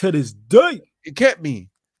say. To this day. You get me?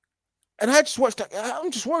 And I just watched that.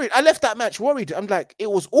 I'm just worried. I left that match worried. I'm like,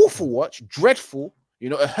 it was awful watch, dreadful. You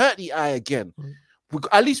know, it hurt the eye again.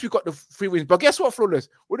 At least we got the 3 wins. But guess what, Flawless?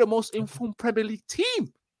 We're the most informed Premier League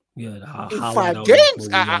team. Yeah, in 5 games.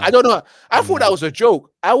 I don't know. I thought that was a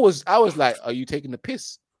joke. I was like, are you taking the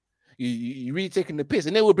piss? You really taking the piss?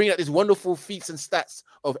 And then we'll bring out these wonderful feats and stats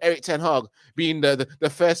of Erik ten Hag being the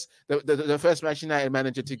first Manchester United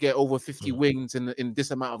manager to get over 50 wins in this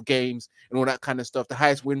amount of games and all that kind of stuff. The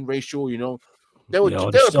highest win ratio, you know. They were bringing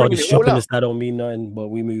it all out. That don't mean nothing, but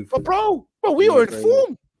we move. But bro, we were in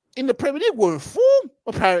form. In the Premier League, we're in form,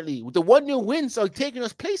 apparently. The 1-0 wins are taking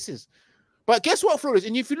us places. But guess what, Flores?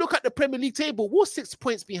 And if you look at the Premier League table, we're 6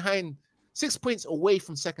 points behind, 6 points away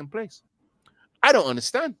from second place. I don't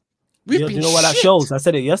understand. You know what that shows? I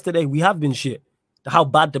said it yesterday. We have been shit. How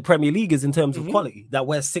bad the Premier League is in terms of quality. That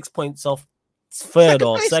we're 6 points off third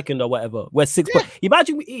or second or whatever. We're 6 points.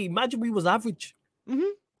 Imagine we was average.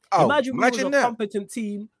 Imagine we was a competent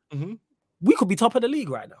team. We could be top of the league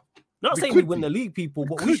right now. Not saying we win the league, people,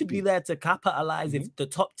 but we should be there to capitalize if the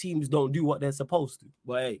top teams don't do what they're supposed to.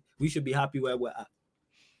 But hey, we should be happy where we're at.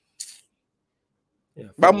 Yeah,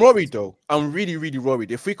 but I'm worried though. I'm really, really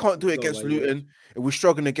worried. If we can't do it against Luton, if we're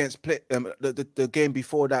struggling against the game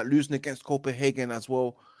before that, losing against Copenhagen as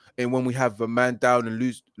well, and when we have a man down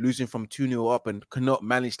and losing from 2-0 up and cannot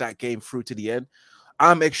manage that game through to the end,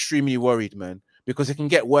 I'm extremely worried, man, because it can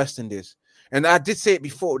get worse than this. And I did say it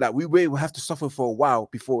before that we will have to suffer for a while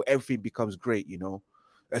before everything becomes great, you know,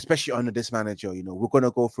 especially under this manager. You know, we're going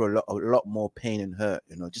to go through a lot more pain and hurt,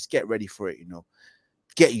 you know, just get ready for it, you know,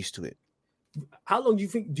 get used to it. How long do you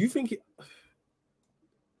think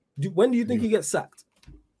when do you think he gets sacked?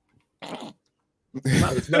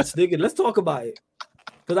 Let's talk about it.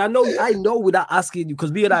 Because I know without asking you,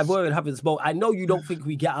 because me and I have already haven't spoke. I know you don't think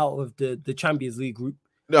we get out of the Champions League group.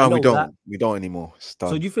 No, we don't. That. We don't anymore.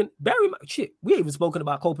 So do you think very much shit? We ain't even spoken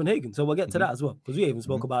about Copenhagen, so we'll get to that as well, because we ain't even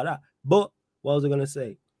spoke about that. But what was I gonna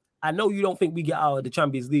say? I know you don't think we get out of the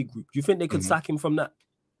Champions League group. Do you think they could sack him from that?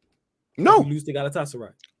 No. If we lose to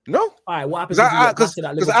Galatasaray. No. All right. What happens?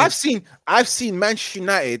 Because I've seen Manchester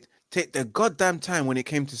United take their goddamn time when it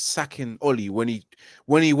came to sacking Oli when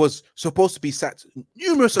he was supposed to be sacked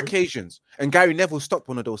numerous occasions, and Gary Neville stopped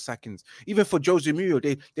one of those sackings. Even for Jose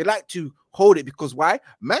Mourinho, they like to hold it because why?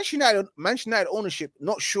 Manchester United ownership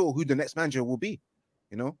not sure who the next manager will be.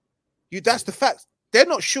 You know, that's the fact. They're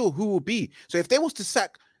not sure who will be. So if they was to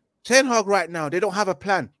sack Ten Hag right now, they don't have a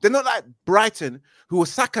plan. They're not like Brighton, who will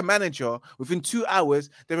sack a manager within 2 hours.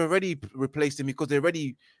 They've already replaced him because they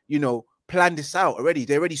already, you know, planned this out already.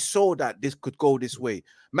 They already saw that this could go this way.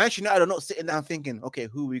 Manchester United are not sitting down thinking, okay,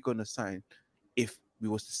 who are we going to sign if we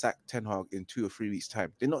was to sack Ten Hag in 2 or 3 weeks'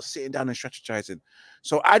 time? They're not sitting down and strategizing.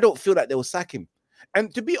 So I don't feel like they will sack him.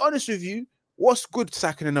 And to be honest with you, what's good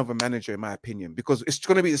sacking another manager, in my opinion? Because it's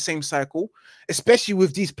going to be the same cycle, especially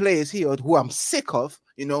with these players here who I'm sick of.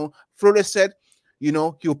 You know, Flores said, you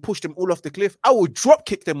know, he'll push them all off the cliff. I will drop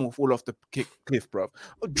kick them all off the cliff, bro.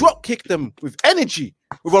 I'll drop kick them with energy,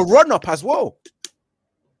 with a run up as well.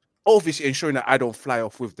 Obviously ensuring that I don't fly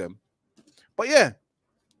off with them. But yeah,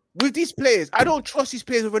 with these players, I don't trust these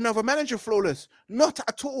players with another manager, Flawless. Not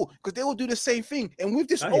at all, because they will do the same thing. And with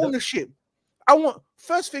this ownership,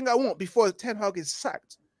 first thing I want before Ten Hag is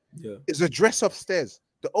sacked is address upstairs.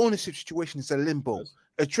 The ownership situation is a limbo. Yes.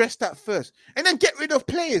 Address that first, and then get rid of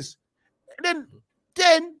players. And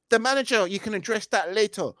then the manager, you can address that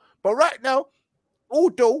later. But right now,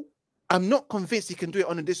 although I'm not convinced he can do it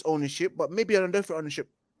under this ownership, but maybe under different ownership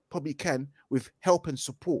probably can with help and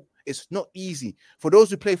support. It's not easy. For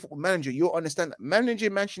those who play Football Manager, you'll understand that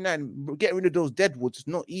managing Manchester United and getting rid of those deadwoods is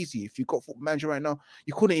not easy. If you've got Football Manager right now,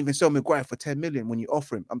 you couldn't even sell Maguire for 10 million when you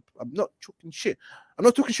offer him. I'm not talking shit. I'm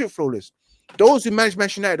not talking shit, Flawless. Those who manage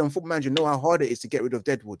Manchester United on Football Manager know how hard it is to get rid of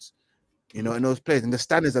deadwoods, you know, and those players. And the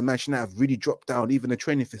standards of Manchester United have really dropped down, even the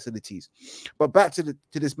training facilities. But back to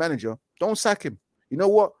this manager, don't sack him. You know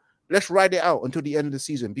what? Let's ride it out until the end of the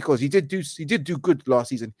season, because he did do good last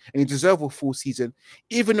season and he deserved a full season,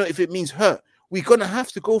 even though if it means hurt. We're going to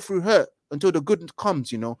have to go through hurt until the good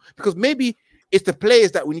comes, you know, because maybe it's the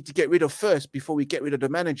players that we need to get rid of first before we get rid of the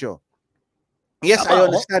manager. Yes, I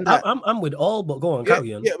understand that. I'm with all, but go on,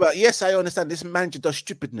 carry on. Yeah, but yes, I understand this manager does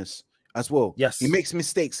stupidness as well. Yes. He makes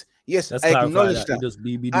mistakes. Yes, I acknowledge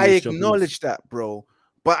that. I acknowledge that, bro.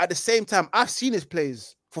 But at the same time, I've seen his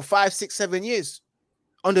plays for 5, 6, 7 years.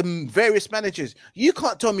 under various managers. You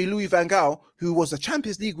can't tell me Louis van Gaal, who was a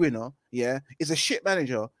Champions League winner, is a shit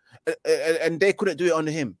manager, and they couldn't do it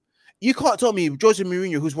under him. You can't tell me Jose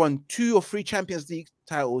Mourinho, who's won 2 or 3 Champions League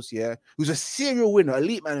titles, who's a serial winner,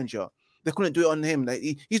 elite manager, they couldn't do it under him. Like,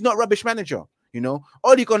 he's not a rubbish manager.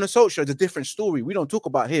 Ole Gunnar Solskjaer is a different story. We don't talk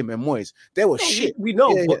about him and Moyes. They were shit. We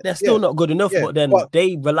know, but they're still not good enough. But then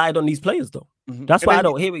they relied on these players, though. That's why I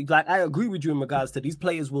don't hear it. Like, I agree with you in regards to these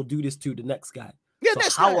players will do this to the next guy. Yeah,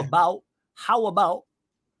 so how about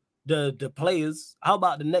the players? How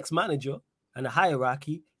about the next manager and the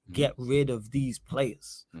hierarchy get rid of these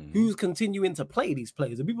players? Who's continuing to play these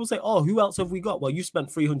players? And people say, "Oh, who else have we got?" Well, you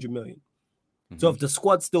spent 300 million. So if the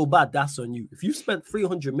squad's still bad, that's on you. If you spent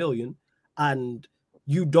 300 million and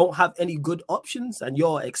you don't have any good options and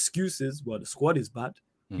your excuses, well, the squad is bad,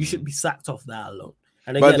 you should be sacked off that alone.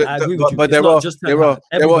 And again, I agree with you. But there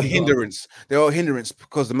are hindrance. There are hindrance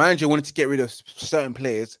because the manager wanted to get rid of certain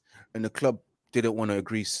players and the club didn't want to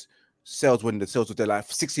agree sales when the sales were there, like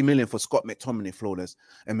 60 million for Scott McTominay, Flawless,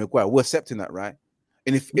 and Maguire. We're accepting that, right?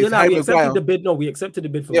 And if Harry Maguire, we accepted the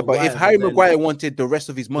bid for Maguire, but if Harry Maguire wanted the rest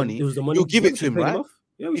of his money, you'll give it to him, right?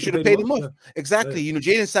 You should have paid him off. Exactly.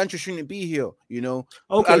 Jadon Sancho shouldn't be here,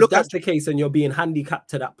 Okay, if that's the case and you're being handicapped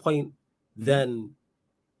to that point, then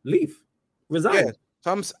leave. Resign.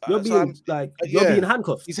 You're being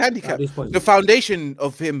handcuffed. He's handicapped. The foundation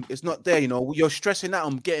of him is not there. You're stressing out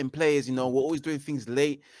on getting players. We're always doing things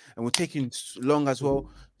late and we're taking long as well.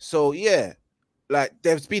 So yeah, like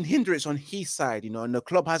there's been hindrance on his side, and the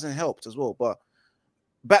club hasn't helped as well. But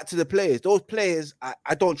back to the players. Those players,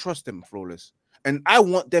 I don't trust them, Flawless. And I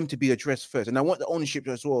want them to be addressed first. And I want the ownership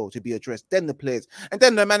as well to be addressed. Then the players. And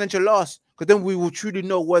then the manager last. Because then we will truly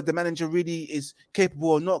know whether the manager really is capable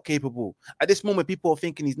or not capable. At this moment, people are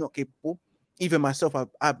thinking he's not capable. Even myself,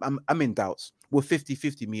 I'm in doubts. We're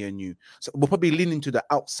 50-50, me and you. So we're probably leaning to the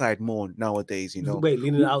outside more nowadays, Wait,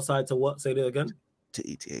 leaning outside to what? Say that again. To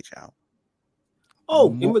ETH out.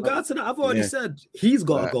 Oh, in regards to that, I've already said he's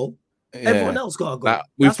got to go. Everyone else gotta go.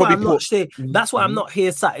 That's why I'm not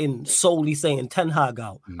here sat in solely saying Ten Hag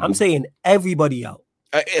out. I'm saying everybody out.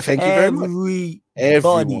 Thank you very much.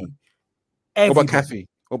 Everybody. What about Kathy?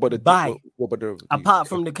 What about the apart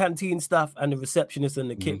from the canteen staff and the receptionist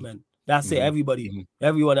and the kitman? That's it. Everybody.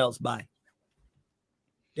 Everyone else bye.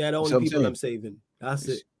 They're the only people I'm saving. That's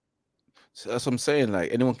it. So that's what I'm saying.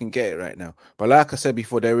 Like anyone can get it right now. But like I said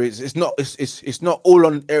before, it's not all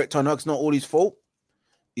on Eric Ten Hag. It's not all his fault.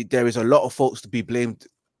 There is a lot of folks to be blamed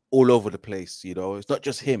all over the place. It's not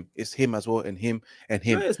just him; it's him as well, and him and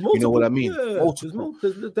him. Yeah, you know what I mean? Yeah, multiple.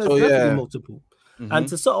 There's definitely multiple. And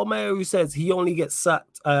to Sotomayor, who says he only gets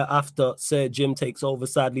sacked after Sir Jim takes over.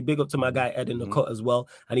 Sadly, big up to my guy Ed in the cut as well.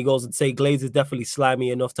 And he goes and say Glaze is definitely slimy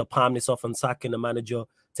enough to palm this off on sacking the manager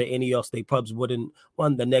to Ineos. They probs wouldn't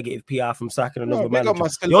want the negative PR from sacking another manager.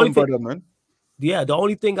 The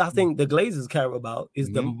only thing I think the Glazers care about is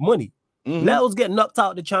the money. Let us get knocked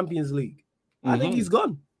out of the Champions League. I think he's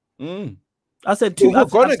gone. I said two.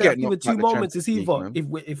 I've given 2 moments. It's either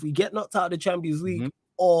if we get knocked out of the Champions League,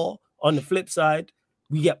 or on the flip side,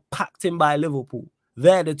 we get packed in by Liverpool.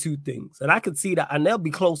 They're the 2 things, and I could see that, and they'll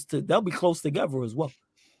be close together as well.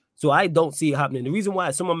 So I don't see it happening. The reason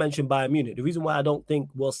why someone mentioned Bayern Munich, the reason why I don't think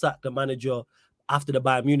we'll sack the manager after the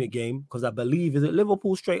Bayern Munich game, because I believe is it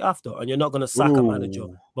Liverpool straight after, and you're not going to sack a manager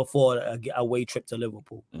before a away trip to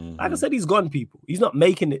Liverpool. Like I said, he's gone, people. He's not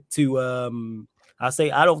making it to.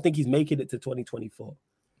 I don't think he's making it to 2024.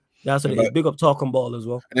 That's what it is. Big up talking ball as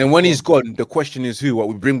well. And then when he's gone, the question is who? What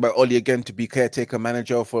we bring back Oli again to be caretaker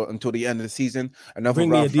manager for until the end of the season? Another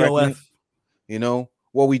bring me a DOF.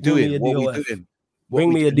 What we doing?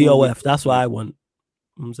 Bring me a DOF. That's what I want.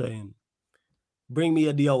 I'm saying, bring me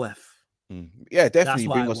a DOF. Yeah, definitely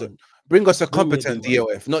bring us a competent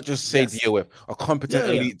DOF, not just say DOF, a competent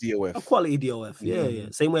elite DOF, a quality DOF. Yeah.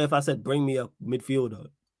 Same way if I said bring me a midfielder,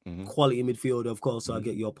 quality midfielder, of course. So I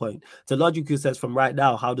get your point. So Logical says from right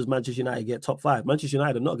now, how does Manchester United get top 5? Manchester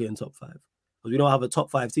United are not getting top 5 because we don't have a top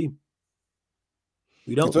 5 team.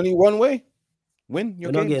 We don't. It's only one way. Win.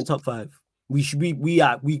 We're not getting top 5. We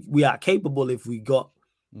are capable if we got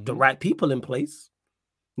the right people in place.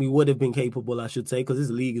 We would have been capable, I should say, because this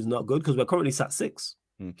league is not good because we're currently sat 6.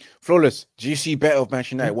 Flawless. Do you see better of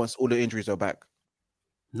Manchester United once all the injuries are back?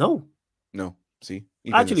 No. See,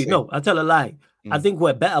 actually, no. I tell a lie. I think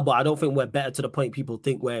we're better, but I don't think we're better to the point people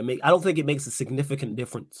think I don't think it makes a significant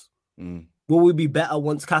difference. Will we be better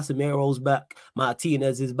once Casemiro's back?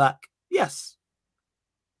 Martinez is back? Yes.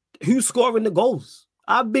 Who's scoring the goals?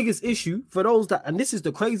 Our biggest issue for those that, and this is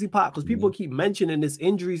the crazy part because people keep mentioning this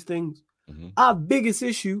injuries things. Our biggest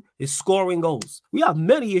issue is scoring goals. We have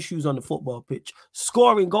many issues on the football pitch.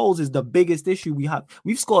 Scoring goals is the biggest issue we have.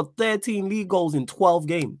 We've scored 13 league goals in 12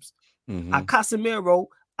 games. Casemiro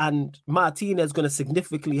and Martinez going to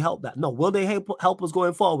significantly help that. No, will they help us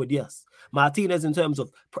going forward? Yes. Martinez in terms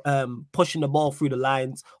of pushing the ball through the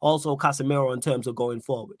lines. Also Casemiro in terms of going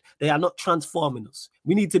forward. They are not transforming us.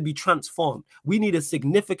 We need to be transformed. We need a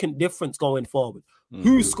significant difference going forward.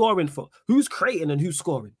 Who's scoring for? Who's creating and who's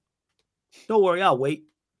scoring? Don't worry, I'll wait.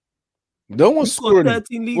 No one's scoring.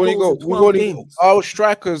 13 league goals in 12 games. Our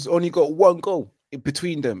strikers only got one goal in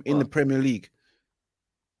between them in the Premier League.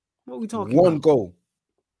 What are we talking One about? goal.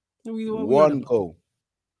 One goal.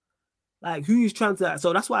 Like, who is trying to...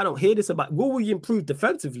 So that's why I don't hear this about... Will we improve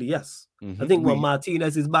defensively? Yes. I think when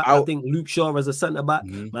Martinez is back, I think Luke Shaw as a centre-back,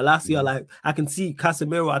 Malacia, like, I can see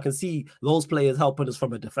Casemiro, I can see those players helping us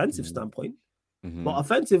from a defensive standpoint. But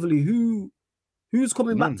offensively, who's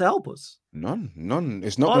coming back to help us? None.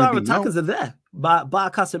 It's not all our attackers are there. Bar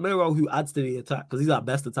Casemiro, who adds to the attack because he's our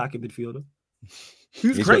best attacking midfielder.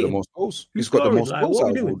 He's got the most goals. He's got the most goals. What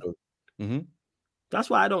are we doing? That's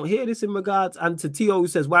why I don't hear this in regards. And to Tio, who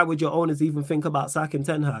says, why would your owners even think about sacking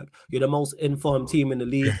Ten Hag? You're the most informed team in the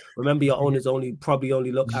league. Remember, your owners probably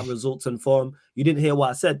only look at results and form. You didn't hear what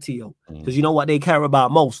I said, Tio, because you know what they care about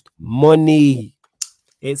most? Money.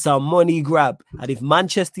 It's a money grab. And if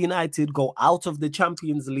Manchester United go out of the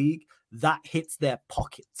Champions League, that hits their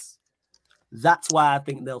pockets. That's why I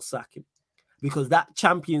think they'll sack him. Because that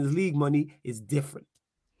Champions League money is different.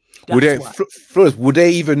 Would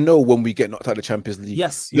they even know when we get knocked out of the Champions League?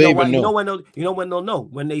 Yes. You know when they'll know?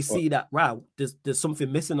 When they see that, wow, there's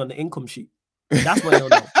something missing on the income sheet. That's when they'll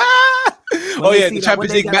know. The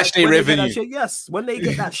Champions League match day revenue. Yes. When they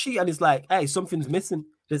get that sheet and it's like, hey, something's missing.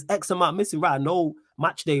 There's X amount missing, right? No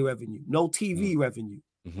match day revenue, no TV revenue.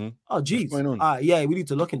 Oh, geez. We need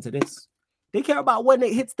to look into this. They care about when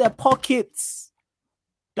it hits their pockets.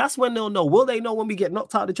 That's when they'll know. Will they know when we get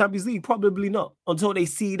knocked out of the Champions League? Probably not. Until they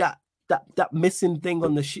see that missing thing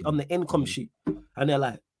on the sheet, on the income sheet, and they're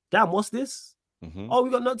like, "Damn, what's this? Oh, we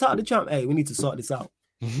got knocked out of the champ. Hey, we need to sort this out.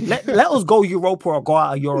 let us go Europa or go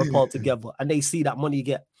out of Europe altogether." And they see that money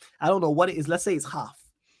get. I don't know what it is. Let's say it's half.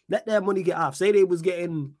 Let their money get half. Say they was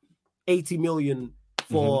getting 80 million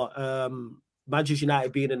for Manchester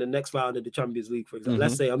United being in the next round of the Champions League, for example.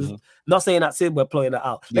 Let's say I'm just not saying that Sid, we're playing that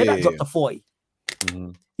out. Let that drop to 40.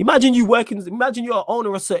 Imagine imagine you're an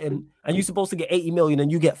owner of something and you're supposed to get 80 million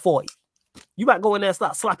and you get 40. You might go in there and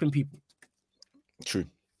start slapping people. True.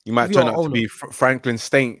 You might turn out to be Franklin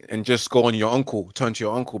Stain and just go on your uncle, turn to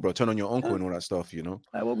your uncle, bro. Turn on your uncle and all that stuff, you know?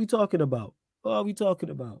 Like, what are we talking about?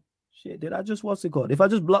 Shit, did I just, what's it called? If I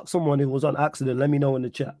just blocked someone, it was on accident, let me know in the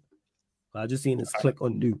chat. I just seen this click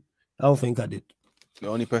undo. I don't think I did. The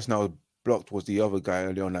only person I was blocked was the other guy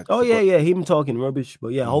earlier on. Him talking rubbish. But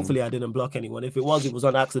yeah, hopefully I didn't block anyone. If it was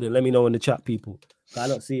on accident. Let me know in the chat, people. I'm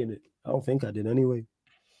not seeing it. I don't think I did anyway.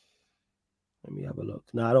 Let me have a look.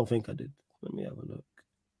 No, I don't think I did. Let me have a look.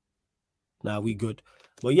 Nah, we good.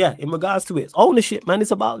 But yeah, in regards to it, ownership, man,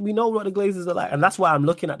 it's about, we know what the Glazers are like. And that's why I'm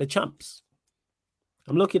looking at the champs.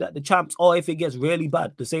 Or if it gets really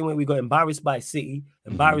bad, the same way we got embarrassed by City,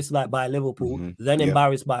 embarrassed by Liverpool, then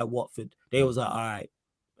embarrassed by Watford. They was like, all right,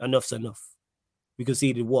 enough's enough. We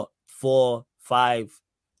conceded 4, 5,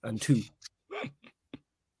 and 2.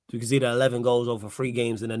 We conceded 11 goals over 3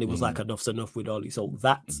 games, and then it was like enough's enough with Oli. So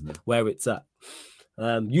that's where it's at.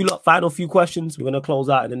 You lot, final few questions. We're going to close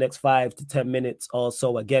out in the next 5 to 10 minutes or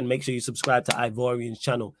so. Again, make sure you subscribe to Ivorian's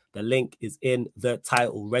channel. The link is in the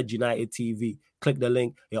title, Red United TV. Click the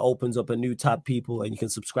link. It opens up a new tab, people, and you can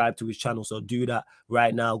subscribe to his channel. So do that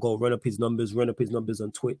right now. Go run up his numbers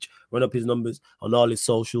on Twitch, run up his numbers on all his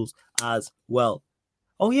socials as well.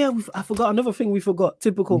 Oh, yeah, I forgot another thing we forgot.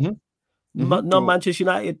 Typical non-Manchester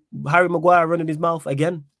United, Harry Maguire running his mouth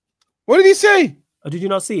again. What did he say? Or did you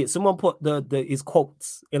not see it? Someone put his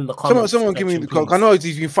quotes in the comments. Someone give me the quote. I know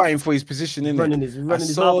he's been fighting for his position. Running his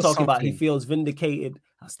mouth, talking about he feels vindicated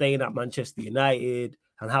staying at Manchester United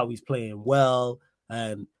and how he's playing well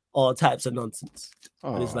and all types of nonsense.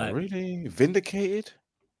 Oh, and it's like, really? Vindicated?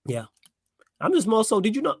 Yeah. I'm just more so,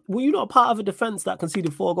 were you not part of a defense that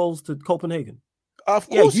conceded 4 goals to Copenhagen? Of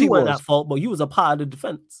course you weren't at fault, but you was a part of the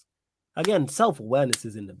defense. Again, self-awareness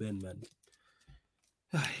is in the bin, man.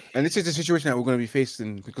 And this is the situation that we're going to be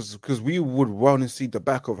facing because we would want to see the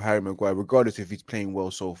back of Harry Maguire, regardless if he's playing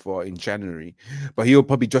well so far in January. But he'll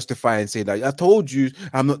probably justify and say that I told you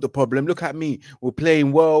I'm not the problem. Look at me. We're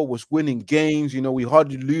playing well. We're winning games. You know, we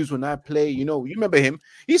hardly lose when I play. You know, you remember him.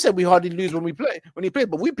 He said we hardly lose when he played,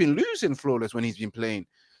 but we've been losing flawless when he's been playing.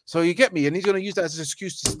 So you get me? And he's going to use that as an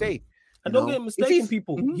excuse to stay. And don't get mistaken,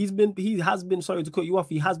 people. Mm-hmm. He has been. Sorry to cut you off.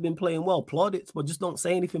 He has been playing well. Plaudits, but just don't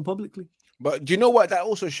say anything publicly. But do you know what that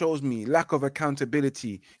also shows me? Lack of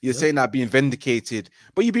accountability. You're saying that being vindicated,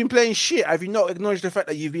 but you've been playing shit. Have you not acknowledged the fact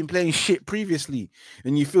that you've been playing shit previously,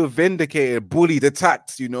 and you feel vindicated, bullied,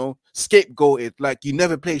 attacked, scapegoated, like you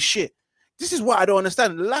never play shit? This is what I don't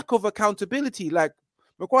understand. Lack of accountability. Like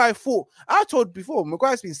Maguire I told before,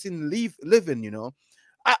 Maguire's been seen living.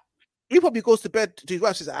 He probably goes to bed to his wife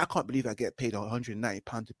and says, I can't believe I get paid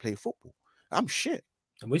 £190 to play football. I'm shit.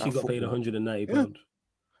 I wish he got paid £190. Yeah.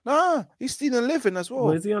 Nah, he's still a living as well.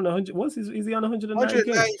 Well, is he on 100? Is he on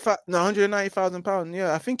 190? £190,000.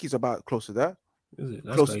 Yeah, I think he's about close to that. Is it?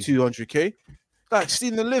 That's close crazy. to 200k. Like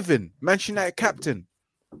still a living. Manchester United captain,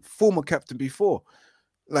 former captain before.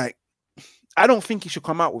 Like, I don't think he should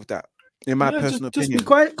come out with that. In my personal opinion, just be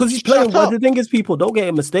quiet because he's playing well. The thing is, people don't get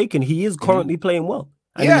it mistaken. He is currently playing well,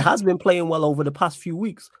 and he has been playing well over the past few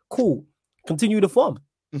weeks. Cool, continue the form.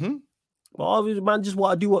 But obviously, man, just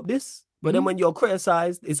want to do up this. But then when you're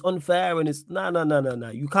criticized, it's unfair and it's no.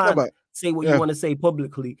 You can't say what you want to say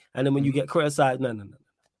publicly, and then when you get criticized, no.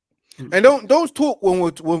 And don't talk when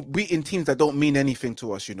we're beating teams that don't mean anything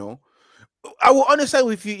to us. I will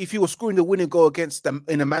understand if you were scoring the winning goal against them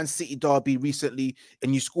in a Man City derby recently,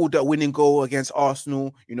 and you scored that winning goal against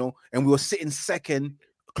Arsenal, and we were sitting second,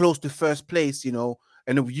 close to first place, and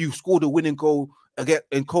then you scored a winning goal again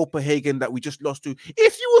in Copenhagen that we just lost to.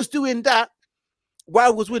 If you was doing that while I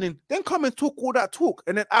was winning, then come and talk all that talk,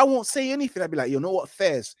 and then I won't say anything. I'd be like, you know what,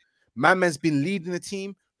 fairs. My man's been leading the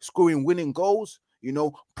team, scoring winning goals,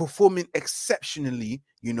 performing exceptionally,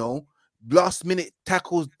 last minute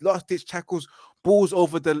tackles, last ditch tackles, balls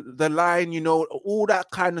over the line, all that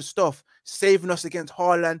kind of stuff, saving us against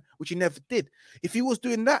Haaland, which he never did. If he was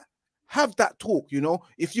doing that, have that talk,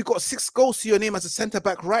 If you got 6 goals to your name as a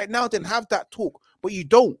centre-back right now, then have that talk. But you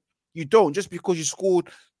don't. Just because you scored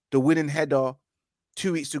the winning header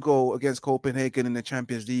 2 weeks ago against Copenhagen in the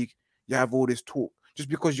Champions League, you have all this talk. Just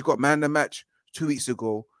because you got man of the match 2 weeks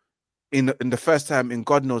ago, in the first time in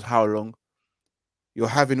God knows how long, you're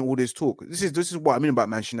having all this talk. This is what I mean about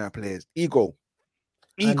Manchester United players. Ego.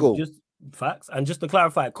 And just facts. And just to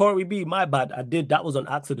clarify, Corey B, my bad. That was an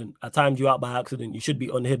accident. I timed you out by accident. You should be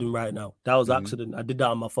unhidden right now. That was accident. I did that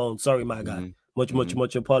on my phone. Sorry, my guy.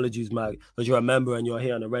 Much apologies, my, because you're a member and you're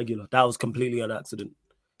here on a regular. That was completely an accident.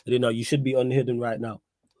 I didn't know. You should be unhidden right now.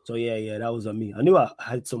 So yeah, that was on me. I knew I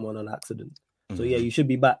had someone on accident. So yeah, you should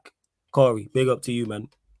be back. Corey, big up to you, man.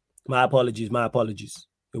 My apologies.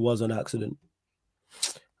 It was an accident.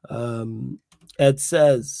 Ed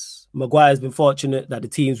says Maguire's been fortunate that the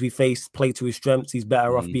teams we faced play to his strengths. He's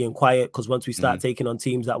better off being quiet because once we start taking on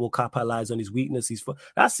teams that will capitalize on his weakness,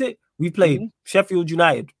 that's it. We played Sheffield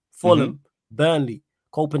United, Fulham, Burnley,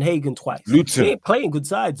 Copenhagen twice. Luton. We ain't playing good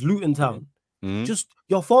sides. Luton Town. Just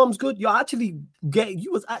your form's good. You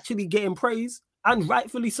was actually getting praise, and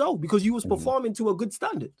rightfully so, because you was performing to a good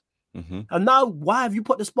standard. And now, why have you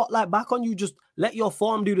put the spotlight back on you? Just let your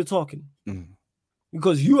form do the talking.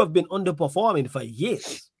 Because you have been underperforming for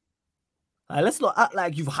years. Let's not act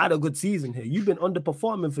like you've had a good season here. You've been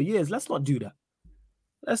underperforming for years. Let's not do that.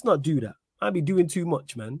 I'd be doing too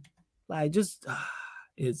much, man. Is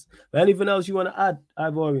there anything else you want to add,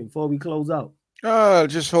 Ivorian, before we close out? I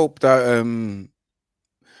just hope that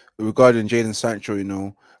regarding JADON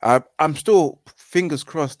Sancho, I'm still fingers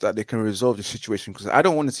crossed that they can resolve the situation, because I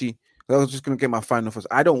don't want to see. I was just going to get my final first.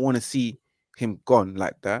 I don't want to see him gone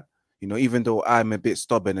like that. Even though I'm a bit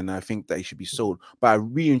stubborn and I think that he should be sold, but I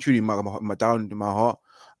really and truly, down in my heart,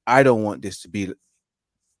 I don't want this to be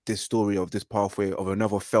this story of this pathway of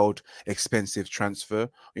another failed, expensive transfer.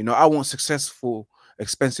 I want successful,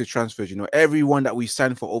 expensive transfers. Everyone that we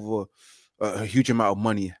signed for over a huge amount of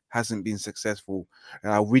money hasn't been successful,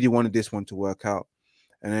 and I really wanted this one to work out.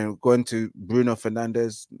 And then going to Bruno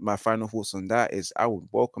Fernandes, my final thoughts on that is I would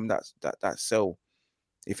welcome that sell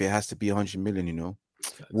if it has to be 100 million.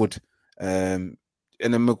 Would. And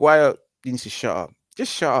then Maguire needs to shut up.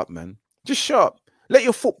 Just shut up, man. Just shut up. Let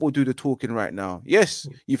your football do the talking right now. Yes,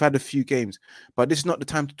 you've had a few games, but this is not the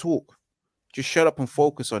time to talk. Just shut up and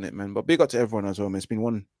focus on it, man. But big up to everyone as well, man. It's been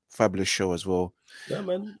one fabulous show as well. Yeah,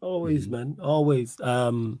 man. Always, man. Always.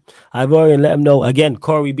 I've already let him know. Again,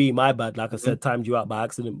 Corey B, my bad. Like I said, timed you out by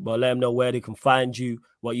accident. But let him know where they can find you,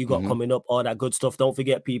 what you got coming up, all that good stuff. Don't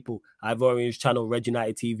forget, people, Ivorian's channel, Red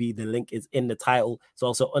United TV. The link is in the title. It's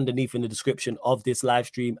also underneath in the description of this live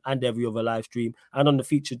stream and every other live stream, and on the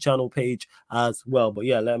featured channel page as well. But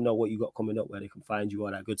yeah, let them know what you got coming up, where they can find you,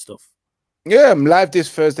 all that good stuff. Yeah, I'm live this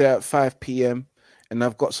Thursday at 5 p.m. And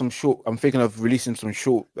I've got some short. I'm thinking of releasing some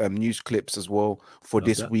short news clips as well for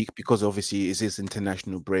this week, because obviously it is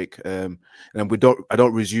international break. And I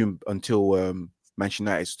don't resume until Manchester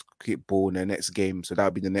United keep ball in their next game, so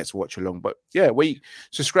that'll be the next watch along. But yeah,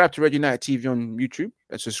 subscribe to Red United TV on YouTube,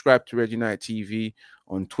 and subscribe to Red United TV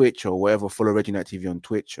on Twitch or wherever. Follow Red United TV on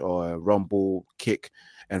Twitch or Rumble, Kick,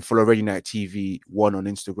 and follow Red United TV 1 on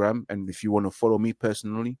Instagram. And if you want to follow me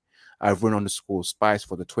personally, I've run _Spice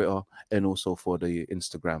for the Twitter and also for the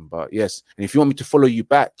Instagram. But yes, and if you want me to follow you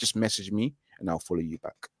back, just message me and I'll follow you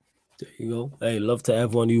back. There you go. Hey, love to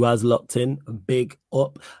everyone who has locked in. Big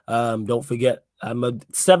up. Don't forget, at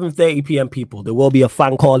 7:30 p.m. people, there will be a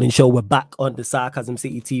fan calling show. We're back on the Sarcasm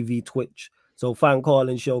City TV Twitch. So fan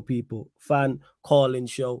calling show, people. Fan calling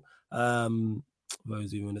show. What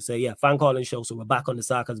was you going to say? Yeah, fan calling show. So we're back on the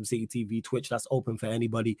Sarcasm City TV Twitch. That's open for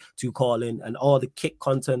anybody to call in, and all the kick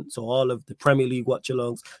content. So all of the Premier League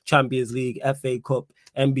watch-alongs, Champions League, FA Cup,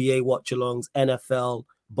 NBA watch-alongs, NFL,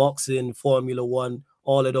 boxing, Formula One.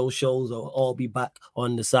 All of those shows will all be back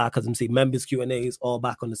on the Sarcasm City. Members Q&As all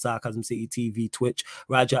back on the Sarcasm City TV Twitch.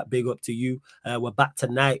 Rajat, big up to you. We're back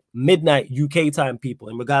tonight, midnight UK time, people.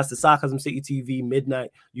 In regards to Sarcasm City TV, midnight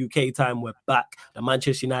UK time, we're back. The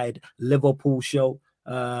Manchester United Liverpool show.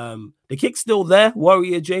 The kick's still there,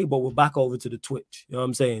 Warrior J, but we're back over to the Twitch. You know what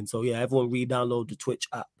I'm saying? So yeah, everyone re-download the Twitch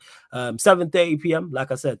app. 7:30 p.m.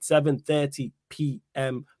 Like I said, 7:30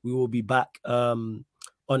 p.m. we will be back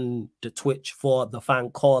on the Twitch for the fan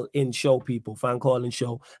call-in show, people. Fan call-in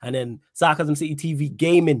show. And then Sarcasm City TV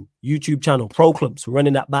Gaming YouTube channel, Pro Clubs. We're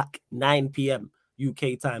running that back 9 p.m.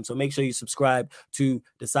 UK time. So make sure you subscribe to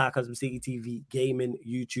the Sarcasm City TV Gaming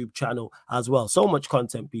YouTube channel as well. So much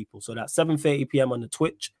content, people. So that's 7:30 p.m. on the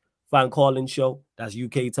Twitch fan calling show. That's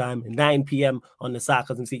UK time. 9 p.m. on the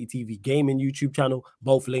Sarcasm City TV Gaming YouTube channel.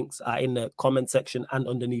 Both links are in the comment section and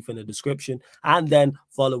underneath in the description. And then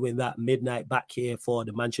following that, midnight back here for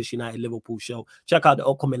the Manchester United Liverpool show. Check out the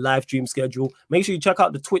upcoming live stream schedule. Make sure you check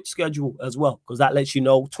out the Twitch schedule as well, because that lets you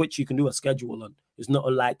know Twitch you can do a schedule on. It's not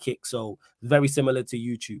unlike Kick, so very similar to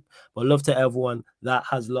YouTube. But love to everyone that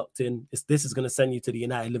has locked in. This is going to send you to the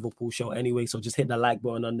United Liverpool show anyway, so just hit the like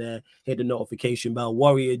button on there, hit the notification bell.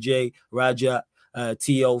 Warrior J, Raja,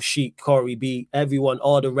 T.O., Sheik, Corey B, everyone,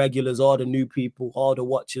 all the regulars, all the new people, all the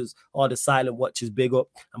watchers, all the silent watchers, big up.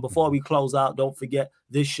 And before we close out, don't forget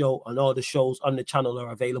this show and all the shows on the channel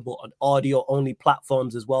are available on audio-only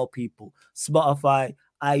platforms as well, people. Spotify,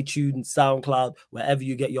 iTunes, SoundCloud, wherever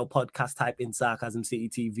you get your podcast, type in Sarcasm City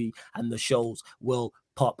TV and the shows will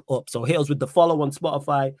pop up. So here's with the follow on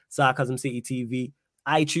Spotify, Sarcasm City TV,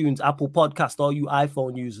 iTunes, Apple Podcast, all you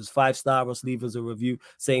iPhone users, 5-star us, leave us a review.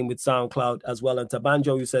 Same with SoundCloud as well. And to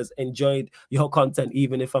Banjo, who says, enjoyed your content,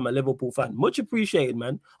 even if I'm a Liverpool fan. Much appreciated,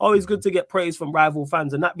 man. Always good to get praise from rival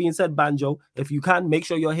fans. And that being said, Banjo, if you can, make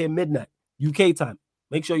sure you're here midnight, UK time.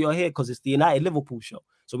 Make sure you're here because it's the United Liverpool show.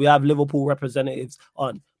 So we have Liverpool representatives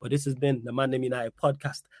on. But this has been the ManDem United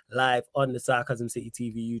podcast live on the Sarcasm City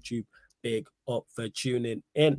TV YouTube. Big up for tuning in.